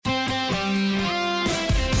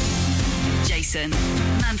Jason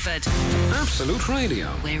Manford. Absolute Radio.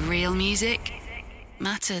 Where real music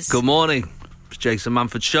matters. Good morning. It's Jason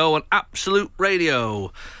Manford Show on Absolute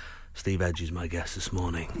Radio. Steve Edge is my guest this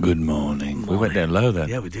morning. Good morning. We went down low then.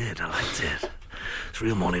 Yeah, we did. I liked it. It's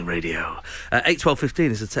real morning radio.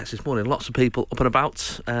 8:12:15 is the text this morning. Lots of people up and about.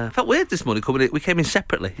 Felt weird this morning coming in. We came in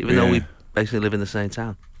separately, even though we basically live in the same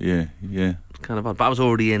town. Yeah. It's kind of odd. But I was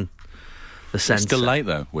already in the centre. Still late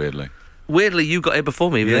though, weirdly. Weirdly, you got here before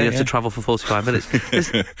me, even though you have to travel for 45 minutes.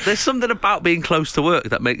 There's something about being close to work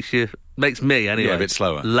that makes me, anyway. Yeah, a bit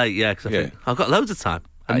slower. Late, yeah, because I think, I've got loads of time.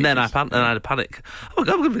 And then I had a panic. Oh my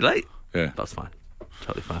God, I'm going to be late. Yeah. That's fine.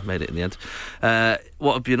 Totally fine. Made it in the end.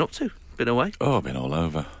 What have you been up to? Been away? Oh, I've been all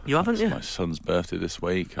over. You haven't, It's yeah? my son's birthday this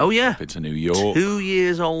week. Oh, yeah? I've been to New York. 2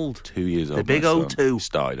 years old. 2 years old. The big my old son. 2. He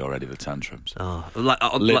started already the tantrums. Oh,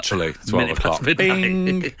 Literally, 12 o'clock.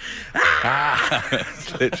 Bing!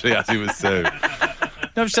 Literally as he was 2. No,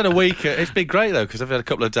 I've just had a week. It's been great, though, because I've had a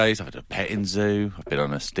couple of days. I've had a petting zoo. I've been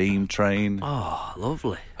on a steam train. Oh,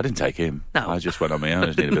 lovely. I didn't take him. No. I just went on my own. I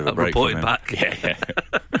just needed a bit of a break from him. Back. Yeah.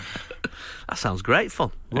 That sounds great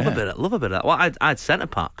fun. Love a bit of that. Well, I had centre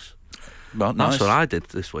parks. Well, nice. That's what I did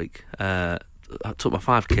this week. I took my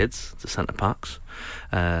 5 kids to centre parks.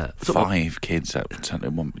 5 kids at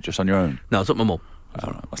just on your own? No, I took my mum. Oh,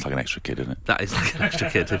 right. That's like an extra kid, isn't it? That is like an extra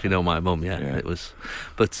kid, if you know my mum, yeah. It was.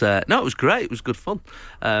 But, no, it was great. It was good fun.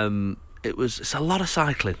 It's a lot of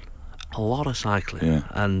cycling. Yeah.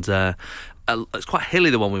 And it's quite hilly,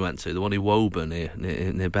 the one we went to, the one in Woburn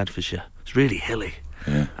near Bedfordshire. It's really hilly.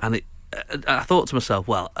 Yeah. And I thought to myself,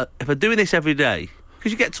 well, if I'm doing this every day,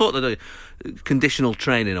 because you get taught to do conditional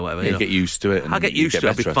training or whatever. You get used to it. I'll get used to it,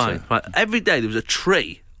 I'll be fine. Right, every day there was a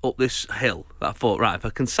tree up this hill that I thought, right, if I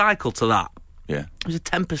can cycle to that. Yeah. It was a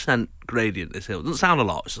 10% gradient, this hill. It doesn't sound a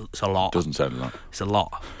lot, it's a lot. Doesn't sound a lot. It's a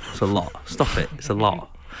lot. Stop it, it's a lot.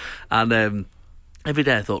 And every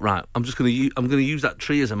day I thought, right, I'm going to use that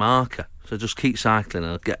tree as a marker. So just keep cycling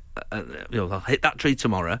and I'll get, I'll hit that tree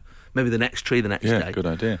tomorrow, maybe the next tree the next day. Yeah, good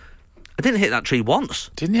idea. I didn't hit that tree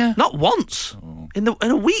once. Didn't you? Not once. Oh. In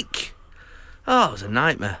a week. Oh, it was a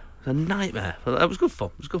nightmare. But it was good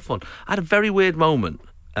fun. I had a very weird moment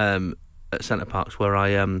at Centre Parks where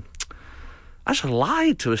I just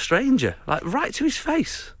lied to a stranger, like right to his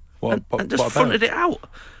face. What just fronted it out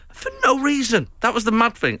for no reason. That was the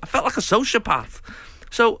mad thing. I felt like a sociopath.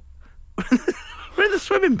 So we're in the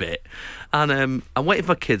swimming bit, and I'm waiting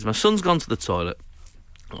for kids. My son's gone to the toilet.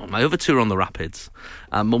 My other 2 are on the rapids,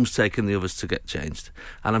 and Mum's taken the others to get changed.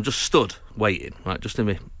 And I'm just stood waiting, right, just in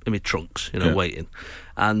my trunks, waiting.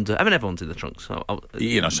 And I mean, everyone's in the trunks. So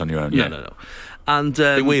You're not on your own, No. And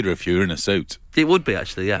it'd be weirder if you were in a suit. It would be,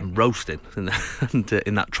 actually, yeah, roasting in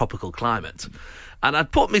that tropical climate. And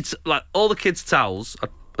I'd put all the kids' towels.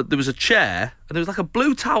 There was a chair, and there was like a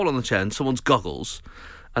blue towel on the chair and someone's goggles.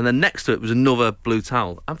 And then next to it was another blue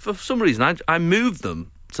towel. And for some reason, I moved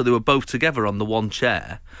them so they were both together on the one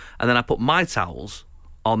chair, and then I put my towels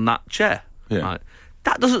on that chair. Yeah. Right?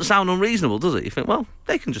 That doesn't sound unreasonable, does it? You think, well,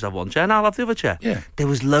 they can just have one chair and I'll have the other chair. Yeah. There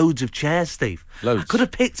was loads of chairs, Steve. Loads. I could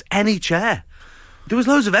have picked any chair. There was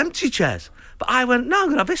loads of empty chairs. But I went, no, I'm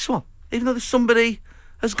going to have this one, even though there's somebody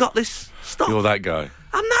has got this stuff. You're that guy.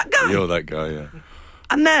 I'm that guy. You're that guy, yeah.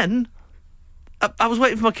 And then I was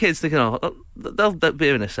waiting for my kids, thinking, they'll be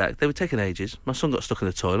here in a sec. They were taking ages. My son got stuck in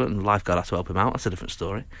the toilet and the lifeguard had to help him out. That's a different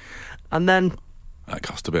story. And then... That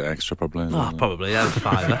cost a bit extra, probably. Oh, probably, yeah. It was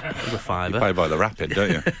a fiver. You pay by the rapid, don't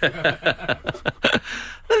you?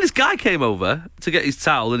 Then this guy came over to get his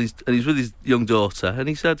towel, and he's with his young daughter, and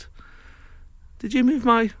he said, did you move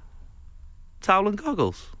my towel and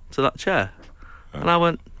goggles to that chair? And I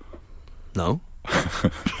went, no.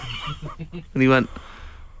 And he went,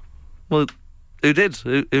 well... Who did?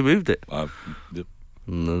 Who moved it?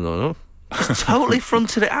 No. Just totally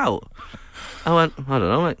fronted it out. I went, I don't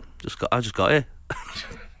know, mate. I just got here.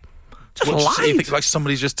 Just lied. You think like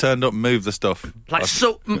somebody's just turned up and moved the stuff? Your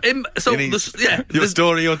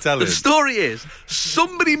story you're telling. The story is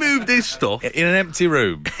somebody moved his stuff in an empty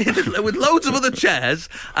room with loads of other chairs,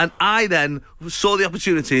 and I then saw the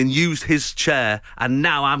opportunity and used his chair, and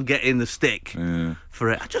now I'm getting the stick for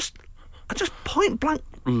it. I just point blank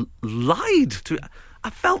lied to it.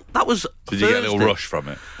 I felt that was Did Thursday. You get a little rush from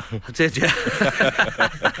it? I did, yeah.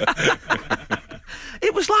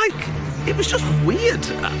 It was just weird.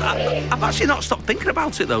 I've actually not stopped thinking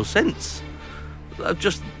about it though since. I've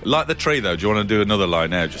just... Like the tree though, do you want to do another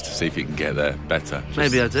line now just to see if you can get there better?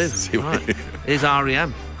 Maybe I do. Right. Here's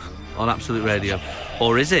R.E.M. on Absolute Radio.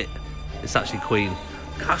 Or is it? It's actually Queen.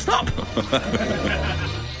 Can't stop.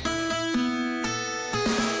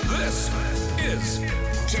 This is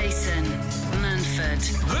Jason Manford.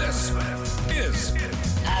 This is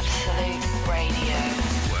Absolute Radio.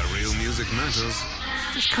 where real music matters.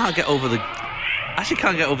 Just can't get over the. Actually,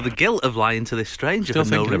 can't get over the guilt of lying to this stranger. Still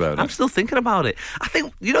for no thinking reason. about it? I'm still thinking about it. I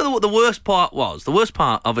think you know what the worst part was. The worst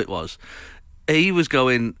part of it was he was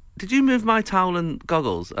going, "Did you move my towel and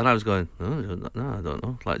goggles?" And I was going, "Oh, no, I don't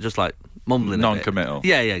know." Like mumbling. a bit. Non-committal.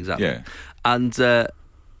 Yeah, exactly. Yeah. And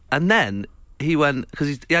then he went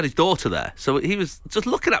because he had his daughter there, so he was just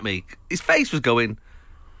looking at me. His face was going,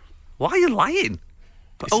 "Why are you lying?"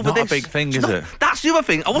 It's not a big thing, is it? That's the other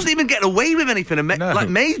thing. I wasn't even getting away with anything No. like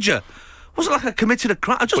major. It wasn't like I committed a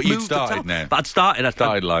crime. I just But you'd moved the started towel. now. But I'd started.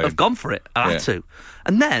 Started lying. I've gone for it. I Yeah. had to.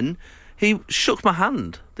 And then he shook my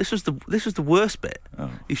hand. This was the worst bit. Oh.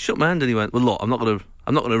 He shook my hand and he went, "Well, look, I'm not gonna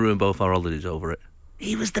ruin both our holidays over it."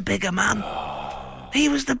 He was the bigger man. He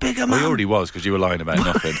was the bigger Well, man. he already was because you were lying about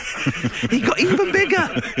nothing. He got even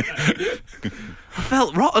bigger. I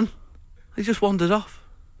felt rotten. He just wandered off.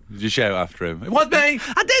 Did you shout after him? It was me!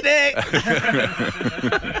 I did it!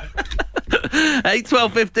 8,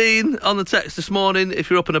 12, 15 on the text this morning if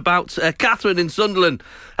you're up and about. Catherine in Sunderland.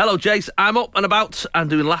 Hello, Jace. I'm up and about and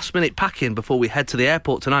doing last minute packing before we head to the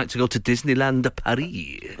airport tonight to go to Disneyland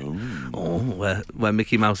Paris. Oh, where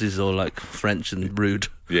Mickey Mouse is all like French and rude.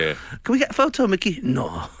 Yeah. Can we get a photo, Mickey?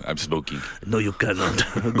 No. I'm smoking. No, you cannot.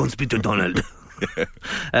 Go and speak to Donald.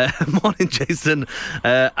 Morning, Jason.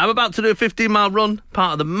 I'm about to do a 15-mile run,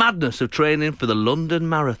 part of the madness of training for the London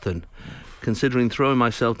Marathon. Considering throwing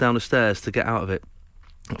myself down the stairs to get out of it.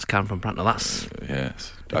 That's Karen from Brantnell. That's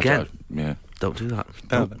Yes. Again. Yeah. don't do that.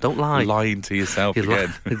 Don't lie. Lying to yourself You're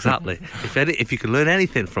again. Exactly. If you can learn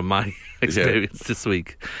anything from my experience this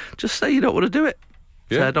week, just say you don't want to do it.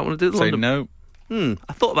 Say I don't want to do the Say London. no. I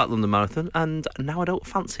thought about London Marathon and now I don't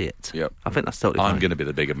fancy it. Yep. I think that's totally fine. I'm going to be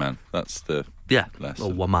the bigger man. That's the Yeah. lesson.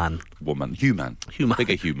 Or woman. Woman. Human.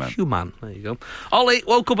 Bigger human. Human. There you go. Ollie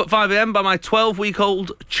woke up at 5 a.m. by my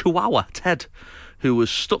 12-week-old Chihuahua, Ted, who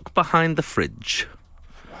was stuck behind the fridge.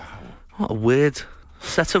 Wow. What a weird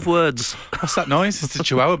set of words. What's that noise? It's a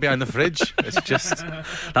chihuahua behind the fridge. It's just...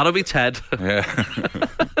 That'll be Ted. Yeah.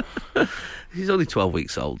 He's only 12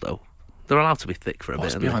 weeks old, though. They're allowed to be thick for a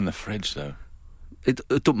What's bit. behind the fridge, though? It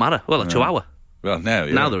doesn't matter. Well, a Chihuahua. Well, now,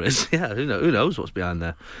 yeah. Now there is. Yeah, who knows what's behind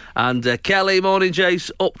there. And Kelly, morning,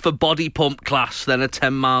 Jace, up for body pump class, then a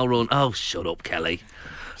 10-mile run. Oh, shut up, Kelly.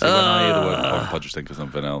 See, when I hear the word pump, I just think of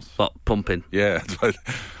something else. What, pumping? Yeah. Like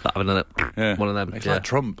having one of them. It's yeah. like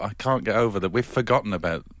Trump. I can't get over that. We've forgotten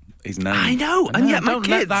about his name. I know, and yet my don't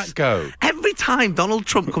kids... let that go. Every time Donald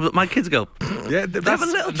Trump comes up, my kids go... Yeah, They have a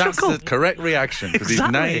little that's chuckle. the correct reaction because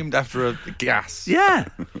Exactly. he's named after a gas. Yeah.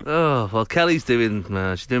 Oh, well, Kelly's doing...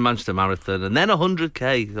 she's doing Manchester Marathon and then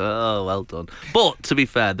 100k. Oh, well done. But, to be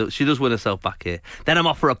fair, she does win herself back here. Then I'm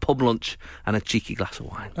off for a pub lunch and a cheeky glass of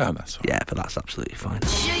wine. Oh, that's all right. Yeah, but that's absolutely fine.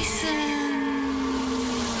 Jason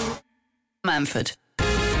Manford,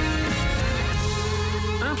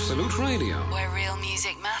 Absolute Radio. where real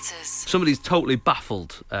music matters. Somebody's totally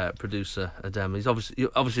baffled producer Adem. He's obviously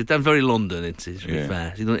Adem's very London, isn't he? To be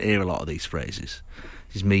fair, he doesn't hear a lot of these phrases.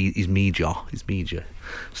 He's media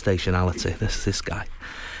stationality. This guy.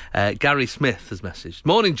 Gary Smith has messaged.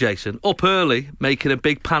 Morning, Jason. Up early, making a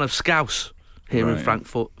big pan of scouse here in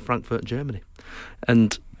Frankfurt, Germany,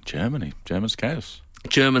 and German scouse.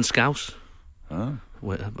 German scouse. Oh,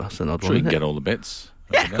 Wait, that's an odd sure one. you can Isn't get all the bits.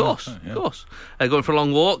 Yeah, of course, of course. Going for a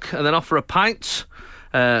long walk and then off for a pint.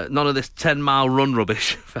 None of this 10-mile run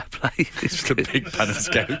rubbish. Fair play. Just a big pan of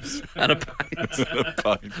scouts. And a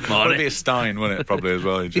pint. Would be a stein, wouldn't it? Probably as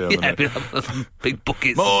well in German. Yeah, big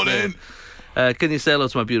buckets. Morning. Can you say hello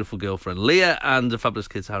to my beautiful girlfriend Leah and the fabulous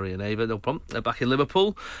kids Harry and Ava? No problem. They're back in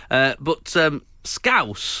Liverpool. But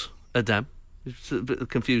Scouse, Adem, it's a bit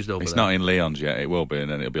confused over It's there. not in Leon's yet. It will be,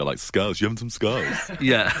 and then it'll be like Scouts. You having some Scouts?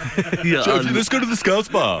 Yeah. Yeah. Let's go to the Scouts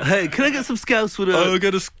bar. Hey, can I get some Scouse with Oh, a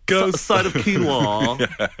get a Scouts side of quinoa?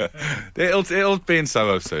 It'll be in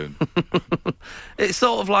Soho soon. It's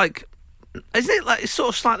sort of like... Isn't it like... It's sort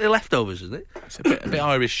of slightly leftovers, isn't it? It's a bit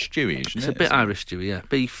Irish stewy, isn't it? It's a bit Irish stewy, yeah.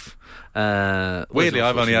 Beef. Weirdly,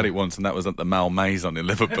 I've only had it once, and that was at the Malmaison in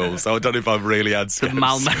Liverpool. So I don't know if I've really had Scouts. The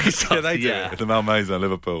Malmaison, Yeah, they do. yeah. It. The Malmaison in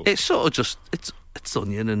Liverpool. It's sort of just... It's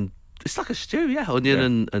onion and... It's like a stew, yeah.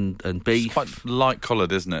 Onion and beef. It's quite light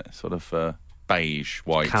coloured, isn't it? Sort of beige,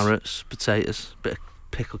 white. Carrots, potatoes, bit of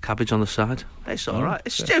pickled cabbage on the side. It's all right.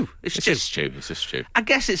 It's stew. It's stew. a stew. It's a stew. I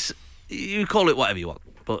guess it's... You call it whatever you want.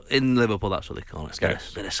 But in Liverpool, that's what they call it.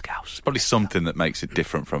 Scouse. Bit of scouse. Probably something that makes it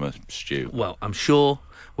different from a stew. Well, I'm sure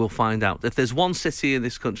we'll find out. If there's one city in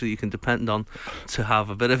this country you can depend on to have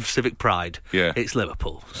a bit of civic pride, it's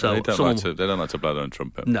Liverpool. So they don't like to blow their own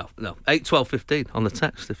trumpet. No. 8, 12, 15 on the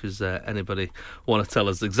text if there's anybody want to tell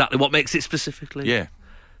us exactly what makes it specifically. Yeah.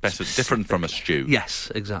 Better, different from a stew.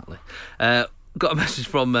 Yes, exactly. Got a message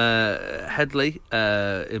from Headley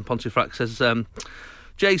in Pontefract. Says,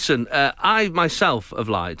 Jason, I myself have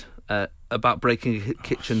lied about breaking a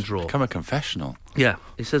kitchen drawer. Become a confessional. Yeah,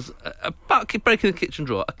 he says, about breaking a kitchen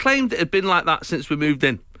drawer. I claimed it had been like that since we moved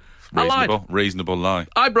in. I lied. Reasonable lie.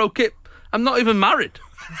 I broke it. I'm not even married.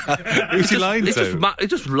 Who's he lying to? He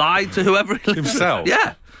just lied to whoever he lived himself? With.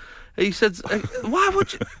 Yeah. He said, why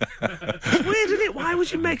would you... It's weird, isn't it? Why would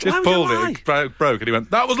you make... Just pulled it, broke, and he went,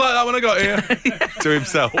 that was like that when I got here. To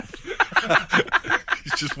himself.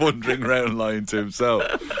 He's just wandering around lying to himself.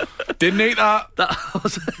 Didn't eat that. That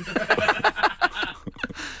was...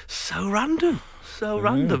 So random. So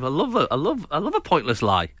random. I love a pointless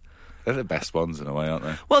lie. They're the best ones in a way, aren't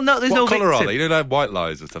they? Well, no, there's what no colour victim. are they? You know, like white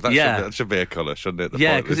lies and stuff. That should be a colour, shouldn't it?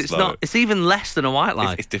 Because it's not. It's even less than a white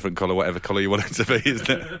lie. It's different colour, whatever colour you want it to be, isn't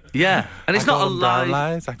it? Yeah, and it's not a lie. Brown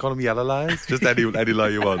lies. I call them yellow lies. Just any lie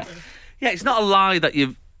you want. Yeah, it's not a lie that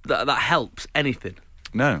that helps anything.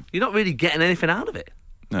 No, you're not really getting anything out of it.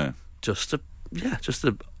 No, just the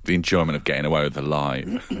enjoyment of getting away with a lie.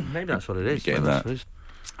 Maybe that's what it is. Getting that.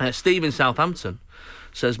 Steve in Southampton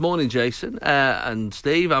says, morning Jason and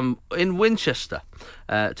Steve, I'm in Winchester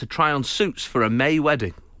to try on suits for a May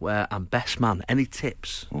wedding where I'm best man. Any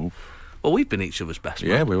tips? Oof. Well, we've been each other's best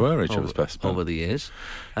man. Yeah, we were each other's best man over the years.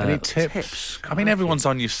 Any tips? I mean, everyone's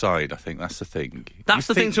on your side. I think that's the thing. That's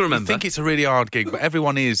the thing to remember. You think it's a really hard gig, but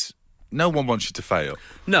everyone is. No one wants you to fail.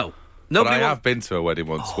 No. But I have been to a wedding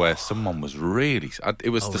once where someone was really... It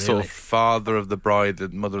was sort of father of the bride, the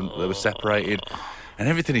mother, they were separated. And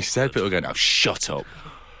everything he said, people were going, oh, shut up.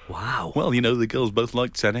 Wow. Well, you know, the girls both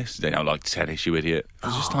like tennis. They don't like tennis, you idiot. I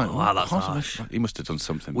was just like, wow, that's harsh. He must have done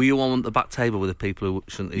something. Were you on the back table with the people who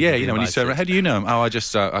shouldn't... Yeah, you know, when you say, how do you know him? Oh, I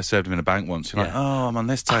served him in a bank once. You're like, oh, I'm on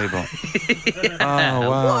this table. Oh, wow.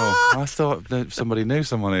 What? I thought that somebody knew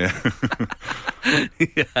someone here.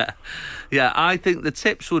 Yeah, I think the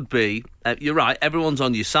tips would be, you're right, everyone's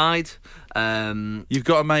on your side. You've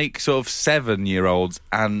got to make sort of 7-year-olds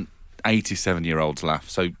and 87-year-olds laugh.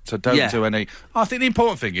 So don't do any... I think the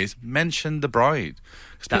important thing is mention the bride.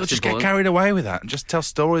 Because people just get carried away with that and just tell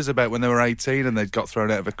stories about when they were 18 and they got thrown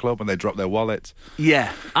out of a club and they dropped their wallet.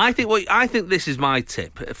 Yeah, I think this is my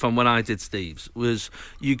tip from when I did Steve's, was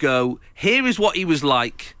you go, here is what he was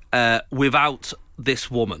like without this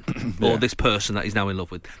woman or this person that he's now in love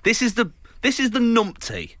with. This is the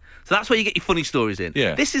numpty. So that's where you get your funny stories in.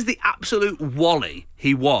 Yeah. This is the absolute wally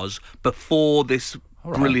he was before this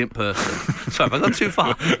brilliant person. Sorry, have I gone too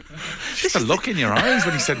far? Just a look in your eyes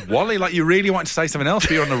when you said Wally, like you really wanted to say something else,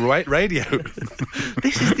 but you're on the radio.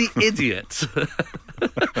 This is the idiot.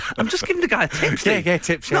 I'm just giving the guy a tip. Yeah,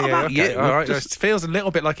 tips. Not about okay. you. All right, it feels a little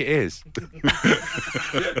bit like it is.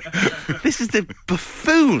 This is the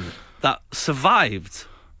buffoon that survived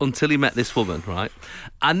until he met this woman, right?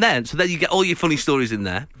 And then, so then you get all your funny stories in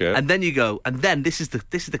there, and then you go, and then this is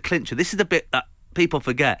the clincher. This is the bit that people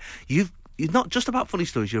forget. You're not just about funny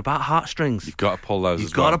stories, you're about heartstrings. You've got to pull those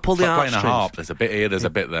You've got to pull the heartstrings. Playing a harp, there's a bit here, there's a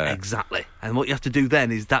bit there. Exactly. And what you have to do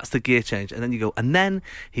then is that's the gear change. And then you go, and then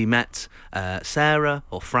he met Sarah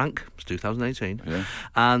or Frank, it's 2018. Yeah.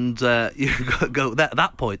 And you go at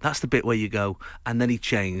that point, that's the bit where you go, and then he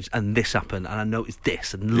changed, and this happened, and I noticed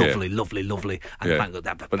this, and lovely. And thank God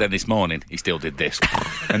that. But then this morning, he still did this.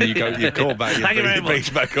 And then you call back, you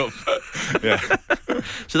beat back up. Yeah.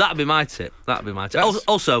 So that'd be my tip.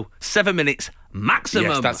 Also, 7 minutes maximum.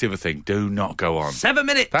 Yes, that's the other thing. Do not go on. 7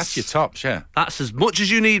 minutes. That's your tops, yeah. That's as much as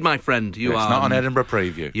you need, my friend. It's not an Edinburgh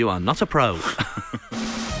preview. You are not a pro.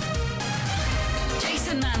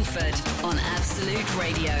 Jason Manford on Absolute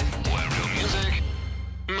Radio. Where real music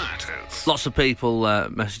matters. Lots of people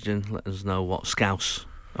messaging, letting us know what Scouse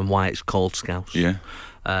and why it's called Scouse. Yeah.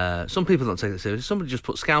 Some people don't take it seriously. Somebody just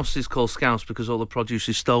put Scouse is called Scouse because all the produce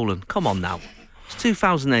is stolen. Come on now. It's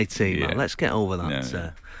 2018, man. Let's get over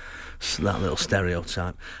that. That little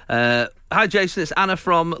stereotype. Hi, Jason. It's Anna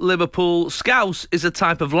from Liverpool. Scouse is a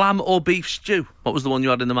type of lamb or beef stew. What was the one you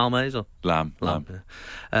had in the Malmaison? Lamb.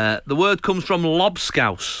 The word comes from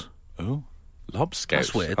lobscouse. Oh, Lobscouse?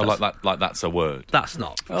 That's weird. Oh, like that's a word. That's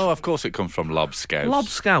not. Oh, of course it comes from lobscouse.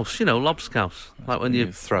 Lobscouse, lobscouse. Like when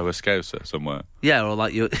you throw a scouser somewhere. Yeah, or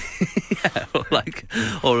like you,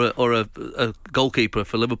 or a goalkeeper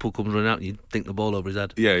for Liverpool comes running out and you dink the ball over his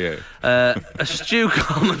head. Yeah. A stew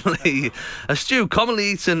commonly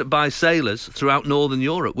eaten by sailors throughout Northern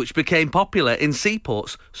Europe, which became popular in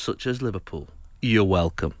seaports such as Liverpool. You're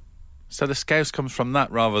welcome. So the scouse comes from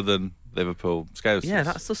that rather than Liverpool scouse. Yeah,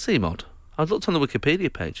 that's the sea mod. I looked on the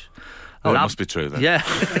Wikipedia page. Oh, it must be true then. Yeah.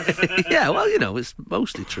 Yeah, well, it's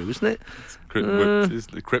mostly true, isn't it? It's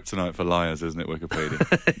the kryptonite for liars, isn't it,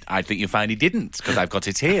 Wikipedia? I think you finally didn't, because I've got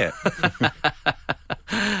it here.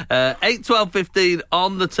 8, 12, 15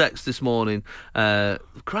 on the text this morning.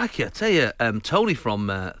 Crikey, I tell you, Tony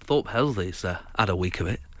from Thorpe Helsley's had a week of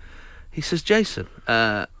it. He says, Jason,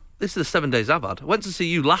 this is the 7 days I've had. I went to see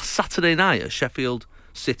you last Saturday night at Sheffield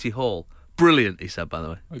City Hall. Brilliant, he said, by the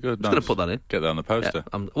way. Oh, good, I'm just going to put that in. Get that on the poster.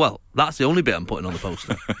 Yeah, well, that's the only bit I'm putting on the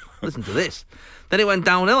poster. Listen to this. Then it went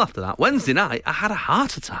downhill after that. Wednesday night, I had a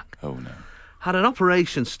heart attack. Oh, no. Had an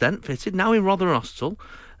operation stent fitted, now in Rotherham Hospital,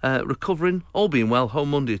 recovering, all being well, home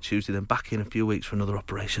Monday or Tuesday, then back in a few weeks for another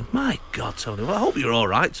operation. My God, Tony. Well, I hope you're all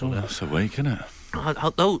right, Tony. Oh, that's a week, isn't it?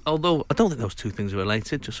 Although I don't think those two things are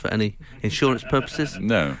related, just for any insurance purposes.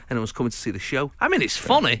 No. Anyone's coming to see the show. I mean, it's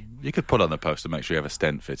funny. You could put on the poster, make sure you have a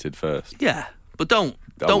stent fitted first. Yeah, but don't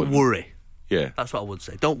worry. Yeah. That's what I would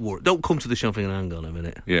say. Don't worry. Don't come to the show thinking, hang on a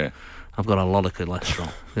minute. Yeah. I've got a lot of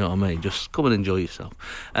cholesterol. You know what I mean? Just come and enjoy yourself.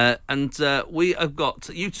 And we have got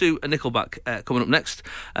U2 and Nickelback coming up next.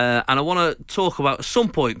 And I want to talk about, at some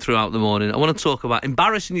point throughout the morning, I want to talk about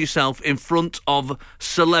embarrassing yourself in front of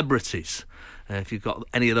celebrities. If you've got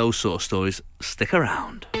any of those sort of stories, stick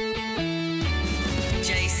around.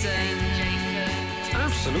 Jason.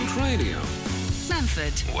 Absolute Radio.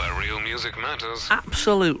 Manford. Where real music matters.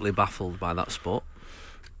 Absolutely baffled by that sport.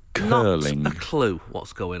 Curling. Not a clue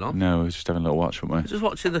what's going on. No, we're just having a little watch, weren't we? Just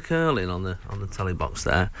watching the curling on the telly box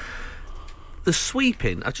there. The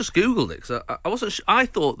sweeping, I just Googled it because I wasn't I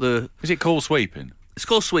thought Is it called sweeping? It's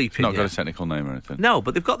called sweeping. It's not got a technical name or anything. No,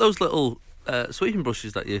 but they've got those little sweeping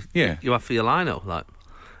brushes that you have for your lino, like.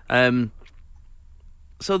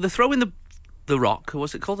 So they're throwing the rock.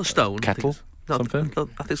 What's it called? A stone. Kettle. Something. I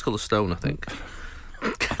think it's called a stone. I think.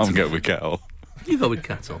 I'm going with kettle. You go with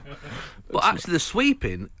kettle. But actually, the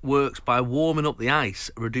sweeping works by warming up the ice,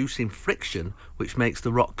 reducing friction, which makes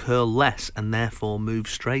the rock curl less and therefore move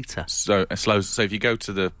straighter. So if you go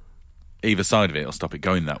to either side of it, it'll stop it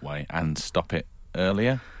going that way and stop it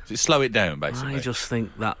earlier. Does it slow it down, basically? I just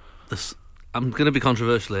think that I'm going to be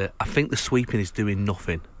controversial here. I think the sweeping is doing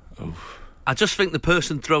nothing. Oof. I just think the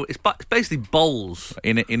person it's basically bowls.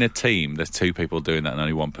 In a team, there's two people doing that and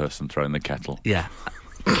only one person throwing the kettle. Yeah.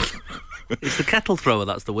 It's the kettle thrower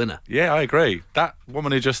that's the winner. Yeah, I agree. That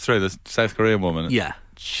woman who just threw, the South Korean woman. Yeah.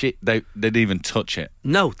 They didn't even touch it.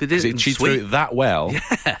 No, they didn't. She threw it that well.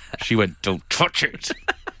 Yeah. She went, don't touch it.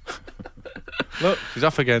 Look, she's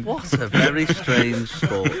off again. What a very strange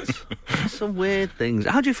sport. Some weird things.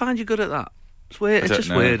 How do you find you're good at that? It's weird. It's just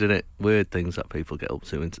weird, isn't it? Weird things that people get up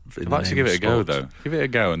to. I'd like to give it a go, though. Give it a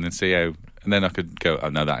go and then see how... And then I could go, oh,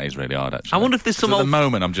 no, that is really hard, actually. I wonder if there's some... At the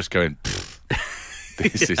moment, I'm just going,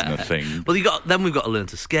 this isn't a thing. Well, we've got to learn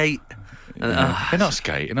to skate. Yeah. They're not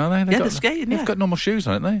skating, are they? They're skating, They've got normal shoes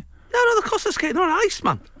on, haven't they? No, of course they're skating. They're on ice,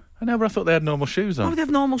 man. I know, but I thought they had normal shoes on. Oh, they have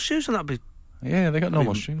normal shoes on, that'd be... Yeah, they got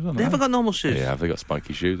normal shoes on. They haven't got normal shoes. Yeah, have they got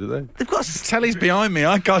spiky shoes, have they? They've got... Telly's behind me,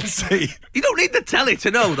 I can't see. You don't need the telly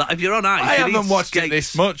to know that if you're on ice, I haven't watched it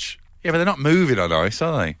this much. Yeah, but they're not moving on ice,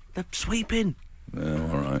 are they? They're sweeping.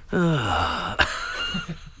 Oh, all right.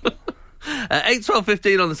 8, 12,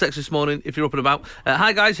 15 on the text this morning, if you're up and about.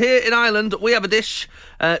 Hi, guys. Here in Ireland, we have a dish.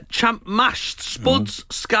 Champ mashed spuds,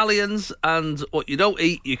 scallions, and what you don't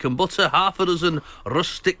eat, you can butter half a dozen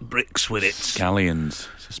rustic bricks with it. Scallions.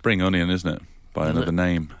 It's a spring onion, isn't it? By another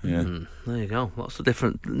name. Yeah. There you go. Lots of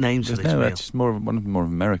different names for this meal. That's just more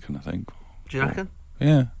American, I think. Do you reckon?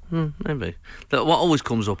 Yeah. Maybe. What always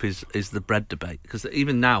comes up is the bread debate, because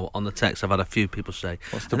even now on the text I've had a few people say,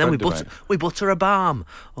 what's the and then bread we butter a balm,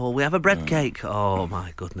 or we have a bread cake. Oh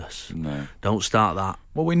my goodness! No, don't start that.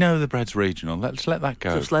 Well, we know the bread's regional. Let's let that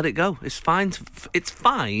go. Just let it go. It's fine. It's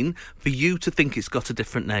fine for you to think it's got a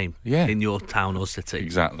different name in your town or city.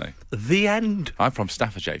 Exactly. The end. I'm from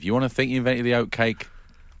Staffordshire. If you want to think you invented the oat cake,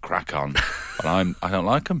 crack on. But I don't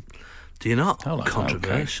like them. Do you not? I don't like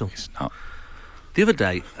controversial. It's not. The other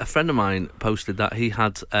day, a friend of mine posted that he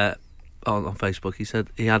had, on Facebook, he said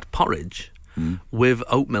he had porridge with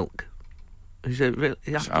oat milk. He said, really?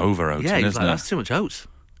 It's over-oating, yeah, isn't it? That's too much oats.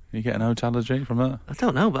 You get an oat allergy from that? I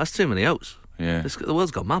don't know, but that's too many oats. Yeah. The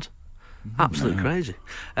world's gone mad. Absolutely crazy.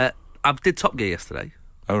 I did Top Gear yesterday.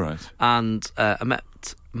 Oh, right. And I met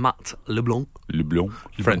Matt LeBlanc.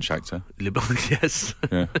 French actor. LeBlanc, yes.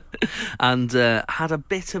 Yeah. And had a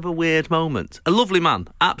bit of a weird moment. A lovely man.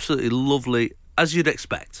 Absolutely lovely, as you'd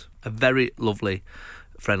expect. A very lovely,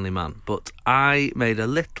 friendly man. But I made a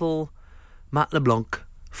little Matt LeBlanc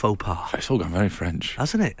faux pas. It's all gone very French.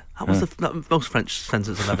 Hasn't it? That was the most French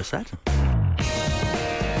sentence I've ever said.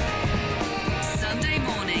 Sunday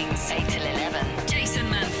mornings, 8 till 11. Jason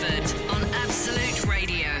Manford on Absolute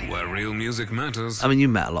Radio. Where real music matters. I mean, you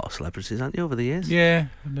met a lot of celebrities, haven't you, over the years? Yeah,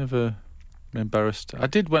 never embarrassed. I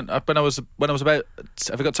did when I was about.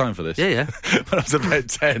 Have I got time for this? Yeah. When I was about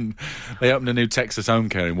 10, they opened a new Texas home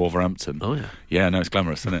care in Wolverhampton. Oh yeah. Yeah, no, it's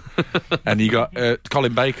glamorous, isn't it? And you got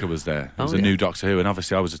Colin Baker was there. He was a new Doctor Who, and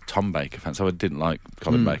obviously I was a Tom Baker fan, so I didn't like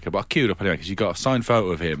Colin Baker, but I queued up anyway because you got a signed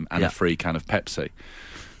photo of him and a free can of Pepsi.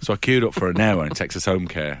 So I queued up for an hour in Texas home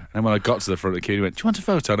care, and then when I got to the front of the queue, he went, "Do you want a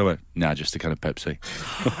photo?" And I went, "Nah, just a can of Pepsi."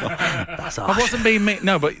 That's I wasn't being mean.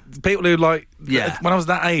 No, but people who when I was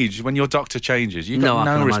that age, when your doctor changes, you got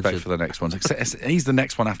no respect imagine. for the next ones. He's the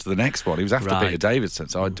next one after the next one. He was after Peter Davidson,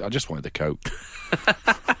 so I just wanted the Coke.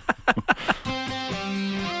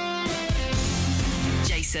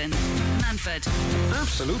 Jason Manford,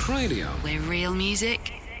 Absolute Radio. where real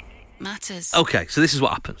music matters. Okay, so this is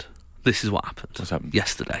what happened. What's happened?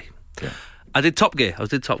 Yesterday. Yeah. I did Top Gear.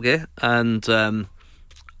 And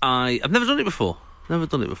I've never done it before.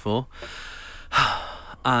 And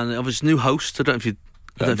I was new host. I don't know if you've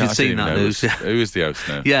seen that news. Who is the host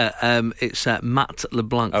now? Yeah, it's Matt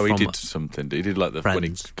LeBlanc. Oh, he from did something. He did like the Friends.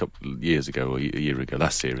 winning couple of years ago or a year ago,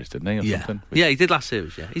 last series, didn't he? Or something? Yeah, he did last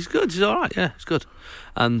series. Yeah, he's good. He's all right. Yeah, he's good.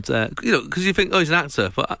 And because you think, he's an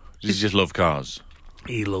actor, but Does he just love cars?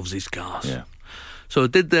 he loves his cars. Yeah. So I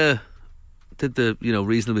did the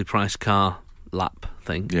reasonably priced car lap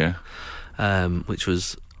thing. Yeah. Which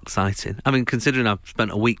was exciting. I mean, considering I've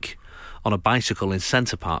spent a week on a bicycle in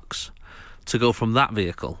Centre Parks to go from that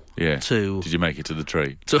vehicle to... Did you make it to the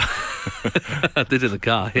tree? I did in the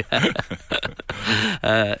car, yeah.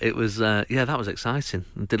 It was, that was exciting.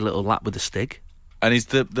 I did a little lap with the Stig. And is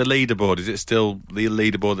the leaderboard, is it still the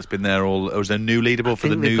leaderboard that's been there all... Or is there a new leaderboard for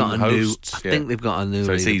the new hosts? I think they've got a new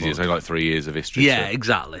So it's leaderboard. easy, it's only like 3 years of history. Yeah, so.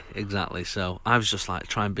 exactly. So I was just like,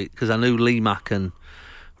 try and beat... Because I knew Lee Mack and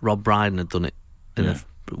Rob Brydon had done it in the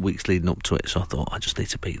weeks leading up to it, so I thought, I just need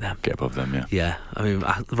to beat them. Get above them, yeah. Yeah, I mean,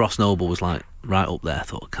 Ross Noble was like right up there. I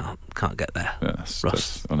thought, can't get there. Yeah,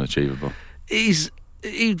 that's unachievable. He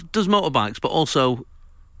does motorbikes, but also...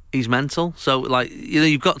 He's mental, so like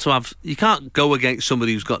you've got to have. You can't go against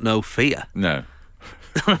somebody who's got no fear. No,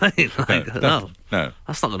 no, no,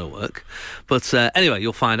 that's not going to work. But anyway,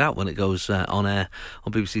 you'll find out when it goes on air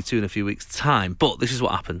on BBC Two in a few weeks' time. But this is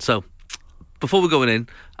what happened. So before we're going in,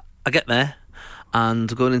 I get there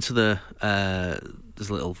and going into there's a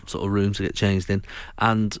little sort of room to get changed in,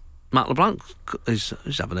 and Matt LeBlanc is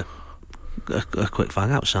having a quick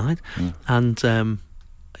fag outside, and.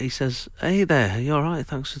 He says, "Hey there, are you all right?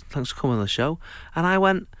 Thanks for coming on the show." And I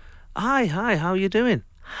went, "Hi, how you doing?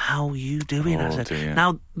 How you doing?" I said. Dear.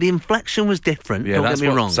 Now the inflection was different. Yeah, don't that's get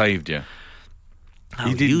me what wrong. saved you.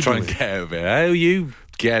 How Didn't try doing? and get out of it. How you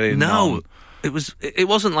getting? No, on? it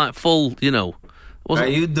wasn't like full. How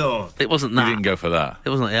you doing? It wasn't that. You didn't go for that. It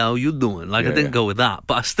wasn't like, how you doing? Like I didn't go with that,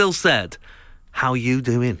 but I still said, "How you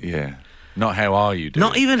doing?" Yeah, not how are you doing?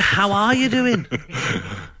 Not even how are you doing?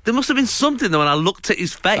 There must have been something though when I looked at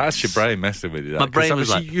his face. That's your brain messing with you. My brain was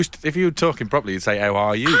like, if you were talking properly, you'd say, "How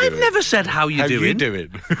are you doing?" I've never said how you doing. How you doing?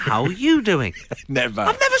 How you doing? Never.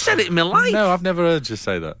 I've never said it in my life. No, I've never heard you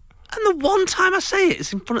say that. And the one time I say it,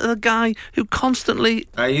 it's in front of the guy who constantly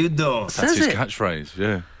How you doing? says That's his it. catchphrase.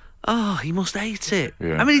 Yeah. Oh, he must hate it.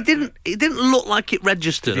 Yeah. I mean, it didn't look like it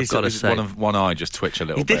registered. I've got to say, one eye just twitch a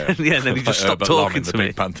little he bit. did. Yeah, and then he just Like stopped Herbert Lom talking in the to me.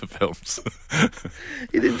 Big Panther films.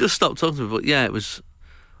 He didn't just stop talking to me, but yeah, it was.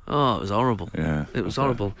 Oh, it was horrible. Yeah, it was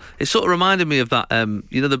horrible. It sort of reminded me of that.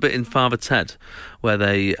 The bit in Father Ted where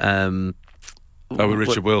they. With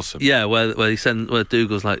Richard Wilson. Yeah, where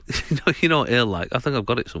Dougal's like, you know what he'll like. I think I've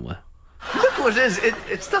got it somewhere. Look what it is.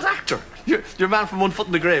 It's that actor. Your man from One Foot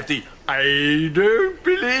in the Grave. The I don't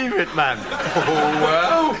believe it, man. Oh,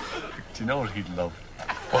 wow. Do you know what he'd love?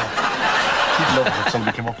 What? He'd love it if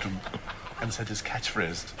somebody came up to him and said his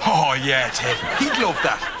catchphrase. Oh, yeah, Ted. He'd love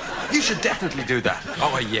that. You should definitely do that.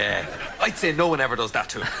 Oh, yeah. I'd say no one ever does that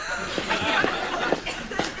to him.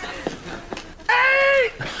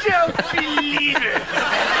 I don't believe it.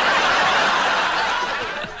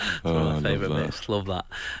 My favourite bits. Love that.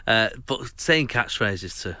 But saying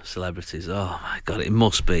catchphrases to celebrities, oh my God, it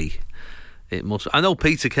must be It must. I know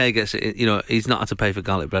Peter Kay gets it. You know, he's not had to pay for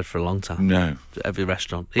garlic bread for a long time. No. At every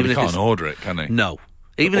restaurant. Well, he can't order it, can he? No.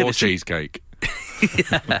 Even if it's cheesecake.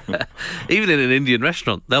 Yeah. Even in an Indian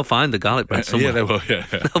restaurant, they'll find the garlic bread somewhere. Yeah, they will, yeah.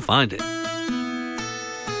 They'll find it.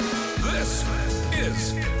 This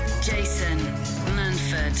is Jason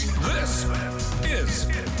Manford. This is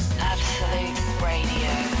Absolute Radio.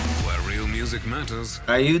 where real music matters.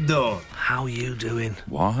 How you doing? How you doing?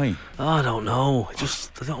 Why? Oh, I don't know. I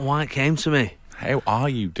don't know why it came to me. How are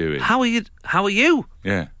you doing? How are you? How are you?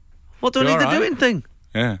 Yeah. What do I You need all the right? doing thing?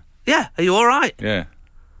 Yeah. Yeah. Are you all right? Yeah.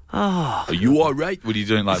 Oh. Are you all right? What are you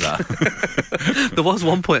doing like that? There was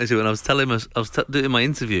one point actually when I was telling him, I was doing my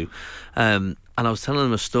interview, and I was telling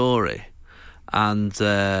him a story, and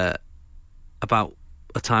about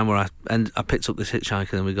a time where I picked up this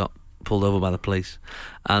hitchhiker and we got pulled over by the police,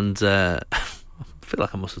 and I feel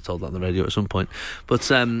like I must have told that on the radio at some point,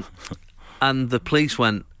 but and the police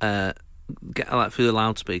went get through the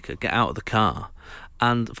loudspeaker, get out of the car.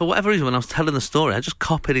 And for whatever reason, when I was telling the story, I just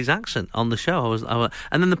copied his accent on the show.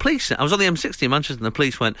 And then the police, I was on the M60 in Manchester, and the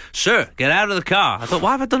police went, "Sir, get out of the car." I thought,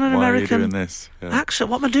 why have I done an Why American are you doing this? Yeah. accent?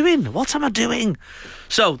 What am I doing? What am I doing?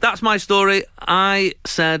 So that's my story. I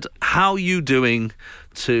said, "How you doing?"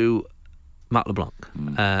 to Matt LeBlanc,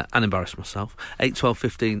 and embarrassed myself.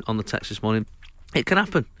 8:12:15 on the text this morning. It can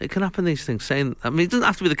happen. It can happen, these things. Saying, I mean, it doesn't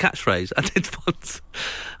have to be the catchphrase. I did once.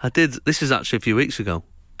 This is actually a few weeks ago.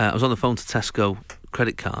 I was on the phone to Tesco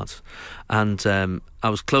credit cards, and I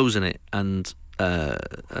was closing it and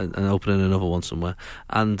opening another one somewhere.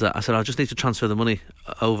 And I said, I just need to transfer the money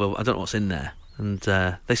over. I don't know what's in there. And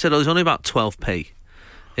they said, there's only about 12p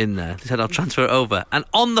in there. They said, I'll transfer it over. And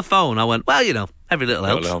on the phone, I went, well, you know, every little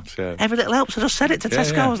helps. Yeah. Every little helps. I just said it to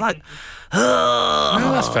Tesco. yeah. I was like, oh.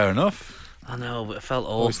 No, that's fair enough. I know, but it felt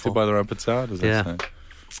Hoisted awful. by their own petard, as Yeah. they say.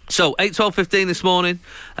 So, 8:12:15 this morning,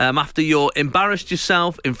 after you're embarrassed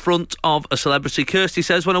yourself in front of a celebrity, Kirsty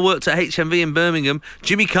says, when I worked at HMV in Birmingham,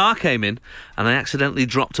 Jimmy Carr came in and I accidentally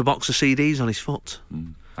dropped a box of CDs on his foot.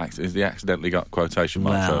 He accidentally got quotation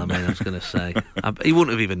marks Well, I on mean, I was going to say, he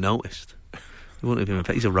wouldn't have even noticed. He wouldn't have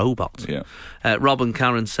even, he's a robot. Yeah. Rob and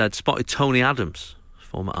Karen said, spotted Tony Adams,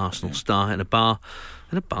 former Arsenal star, in a bar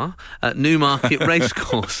at Newmarket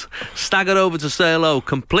Racecourse. Staggered over to say hello,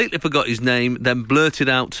 completely forgot his name, then blurted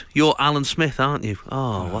out, "You're Alan Smith, aren't you?"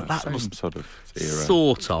 Oh, what that Same must sort of era.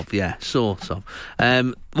 Sort of, yeah, sort of.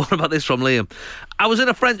 What about this from Liam? I was in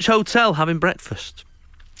a French hotel having breakfast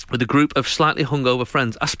with a group of slightly hungover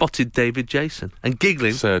friends. I spotted David Jason and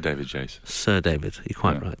giggling. Sir David Jason. Sir David, you're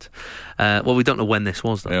quite right. Well, we don't know when this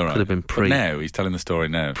was, though. Yeah, Could have been But now, he's telling the story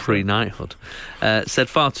now. pre-knighthood. Said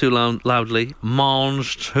far too loudly,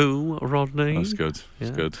 "Mange too, Rodney." That's good. That's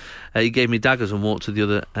Yeah. good. He gave me daggers and walked to the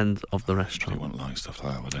other end of the He restaurant. wouldn't like stuff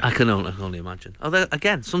like that, would he? I can only imagine. Although,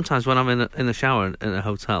 again, sometimes when I'm in the shower in a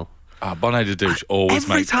hotel, Bonnet de douche always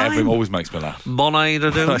Every makes time. always makes me laugh. Bonnet de I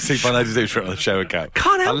douche. see Bonnet de douche on the shower cap.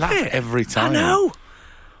 Can't help I laugh it. every time. I know.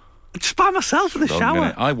 Just by myself in the Wrong, shower.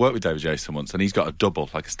 innit? I worked with David Jason once, and he's got a double,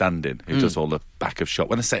 like a stand-in, who does all the back of shot.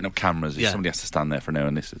 When they're setting up cameras, Yeah. somebody has to stand there for an hour,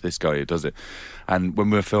 and this guy who does it. And when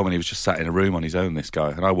we were filming, he was just sat in a room on his own, this guy,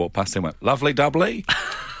 and I walked past him and went, "Lovely doubly."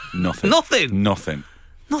 Nothing. Nothing? Nothing.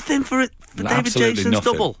 Nothing for David Absolutely Jason's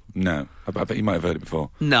nothing. double. No. I bet you might have heard it before.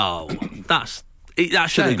 No, that should have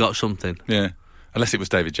Shame. got something. Yeah. Unless it was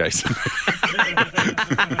David Jason.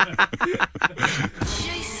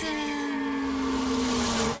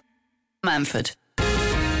 Jason Manford.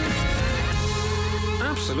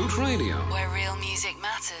 Absolute Radio. Where real music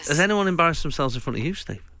matters. Has anyone embarrassed themselves in front of you,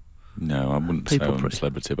 Steve? No, I wouldn't People say I'm a pretty-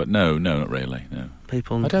 celebrity, but no, not really, no.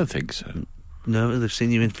 People, I don't think so. no, they've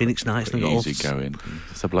seen you in Phoenix Nights and got all Easy going.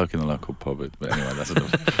 It's a bloke in the local pub. But anyway, that's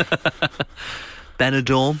enough.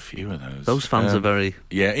 Benidorm. Few of those. Those fans are very.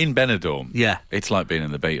 Yeah, in Benidorm. Yeah. It's like being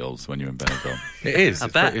in the Beatles when you're in Benidorm. It is. I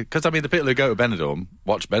bet. Because, I mean, the people who go to Benidorm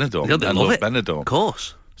watch Benidorm They and love love it. Benidorm. Of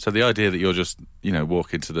course. So the idea that you're just,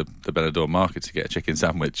 walking to the Benidorm market to get a chicken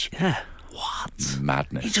sandwich, Yeah. What?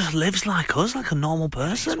 madness. He just lives like us, like a normal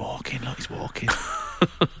person. He's walking.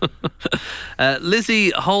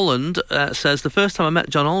 Lizzie Holland says, the first time I met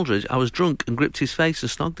John Aldridge, I was drunk and gripped his face and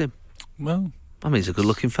snogged him. Well, I mean, he's a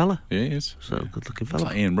good-looking fella. yeah, he is. So, good-looking It's fella.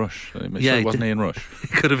 like Ian Rush. Yeah, It wasn't he did. Ian Rush. He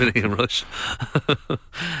could have been Ian Rush.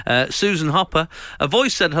 Susan Hopper. A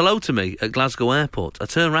voice said hello to me at Glasgow Airport. I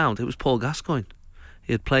turned round. It was Paul Gascoigne.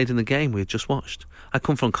 He had played in the game we had just watched. I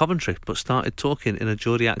come from Coventry, but started talking in a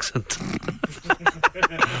Geordie accent.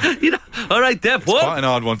 All right, Dev, what? Quite an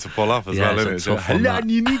hard one to pull off as Yeah, well, isn't it? it's a tough one,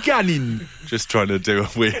 that. Just trying to do a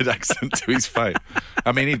weird accent to his face.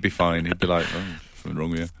 I mean, he'd be fine. He'd be like, "Oh, something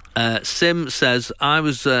wrong with you." Sim says, I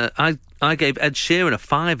I gave Ed Sheeran a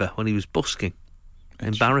 £5 when he was busking.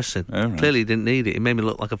 Embarrassing. Oh, right. Clearly he didn't need it. He made me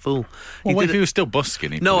look like a fool. Well, what if he was still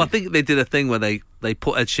busking? No, I think they did a thing where they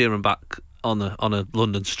put Ed Sheeran back on a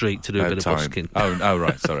London street to do a bit of busking. Oh,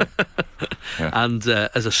 right, sorry. Yeah. And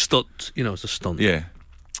as a stunt, as a stunt. Yeah.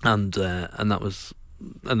 And that was...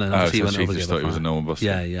 And then obviously he went over. Just thought it was a normal busking.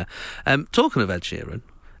 Yeah. Talking of Ed Sheeran,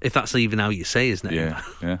 if that's even how you say his name. Yeah.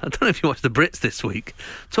 I don't know if you watched the Brits this week.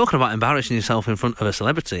 Talking about embarrassing yourself in front of a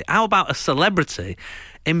celebrity. How about a celebrity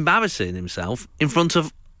embarrassing himself in front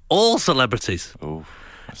of all celebrities? Oh,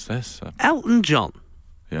 what's this? Elton John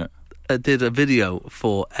Yeah. did a video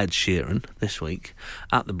for Ed Sheeran this week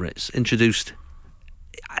at the Brits, introduced...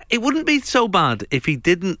 It wouldn't be so bad if he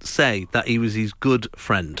didn't say that he was his good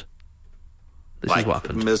friend. This is what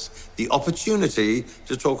happened. Miss the opportunity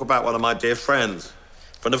to talk about one of my dear friends.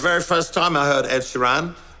 From the very first time I heard Ed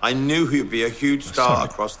Sheeran, I knew he'd be a huge star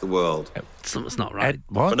across the world. Something's not right.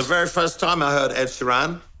 What? From the very first time I heard Ed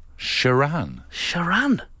Sheeran... Sheeran.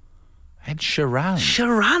 Sheeran. Ed Sheeran.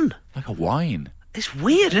 Sheeran. Like a wine. It's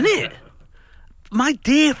weird, isn't it? My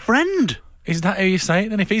dear friend. Is that how you say it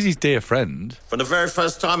then? If he's his dear friend... From the very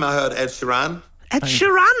first time I heard Ed Sheeran... Ed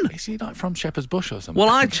Sheeran. Is he like from Shepherd's Bush or something?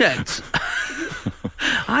 Well, I checked.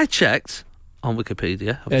 I checked on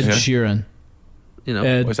Wikipedia. Ed Sheeran.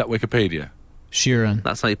 Ed is that Wikipedia? Sheeran.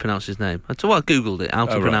 That's how you pronounce his name. So I googled it, how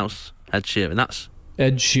to pronounce Ed Sheeran. That's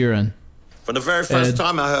Ed Sheeran. From the very first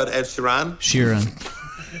time I heard Ed Sheeran... Sheeran.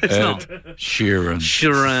 It's not. Sheeran.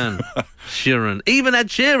 Sheeran. Even Ed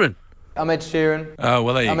Sheeran. I'm Ed Sheeran. Oh,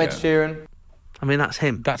 well, there you go. I'm Ed Sheeran. I mean, that's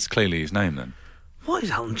him. That's clearly his name, then. What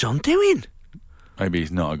is Elton John doing? Maybe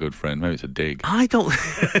he's not a good friend. Maybe it's a dig. I don't...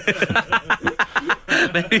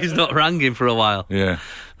 Maybe he's not ranging for a while. Yeah.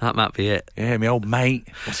 That might be it. Yeah, my old mate,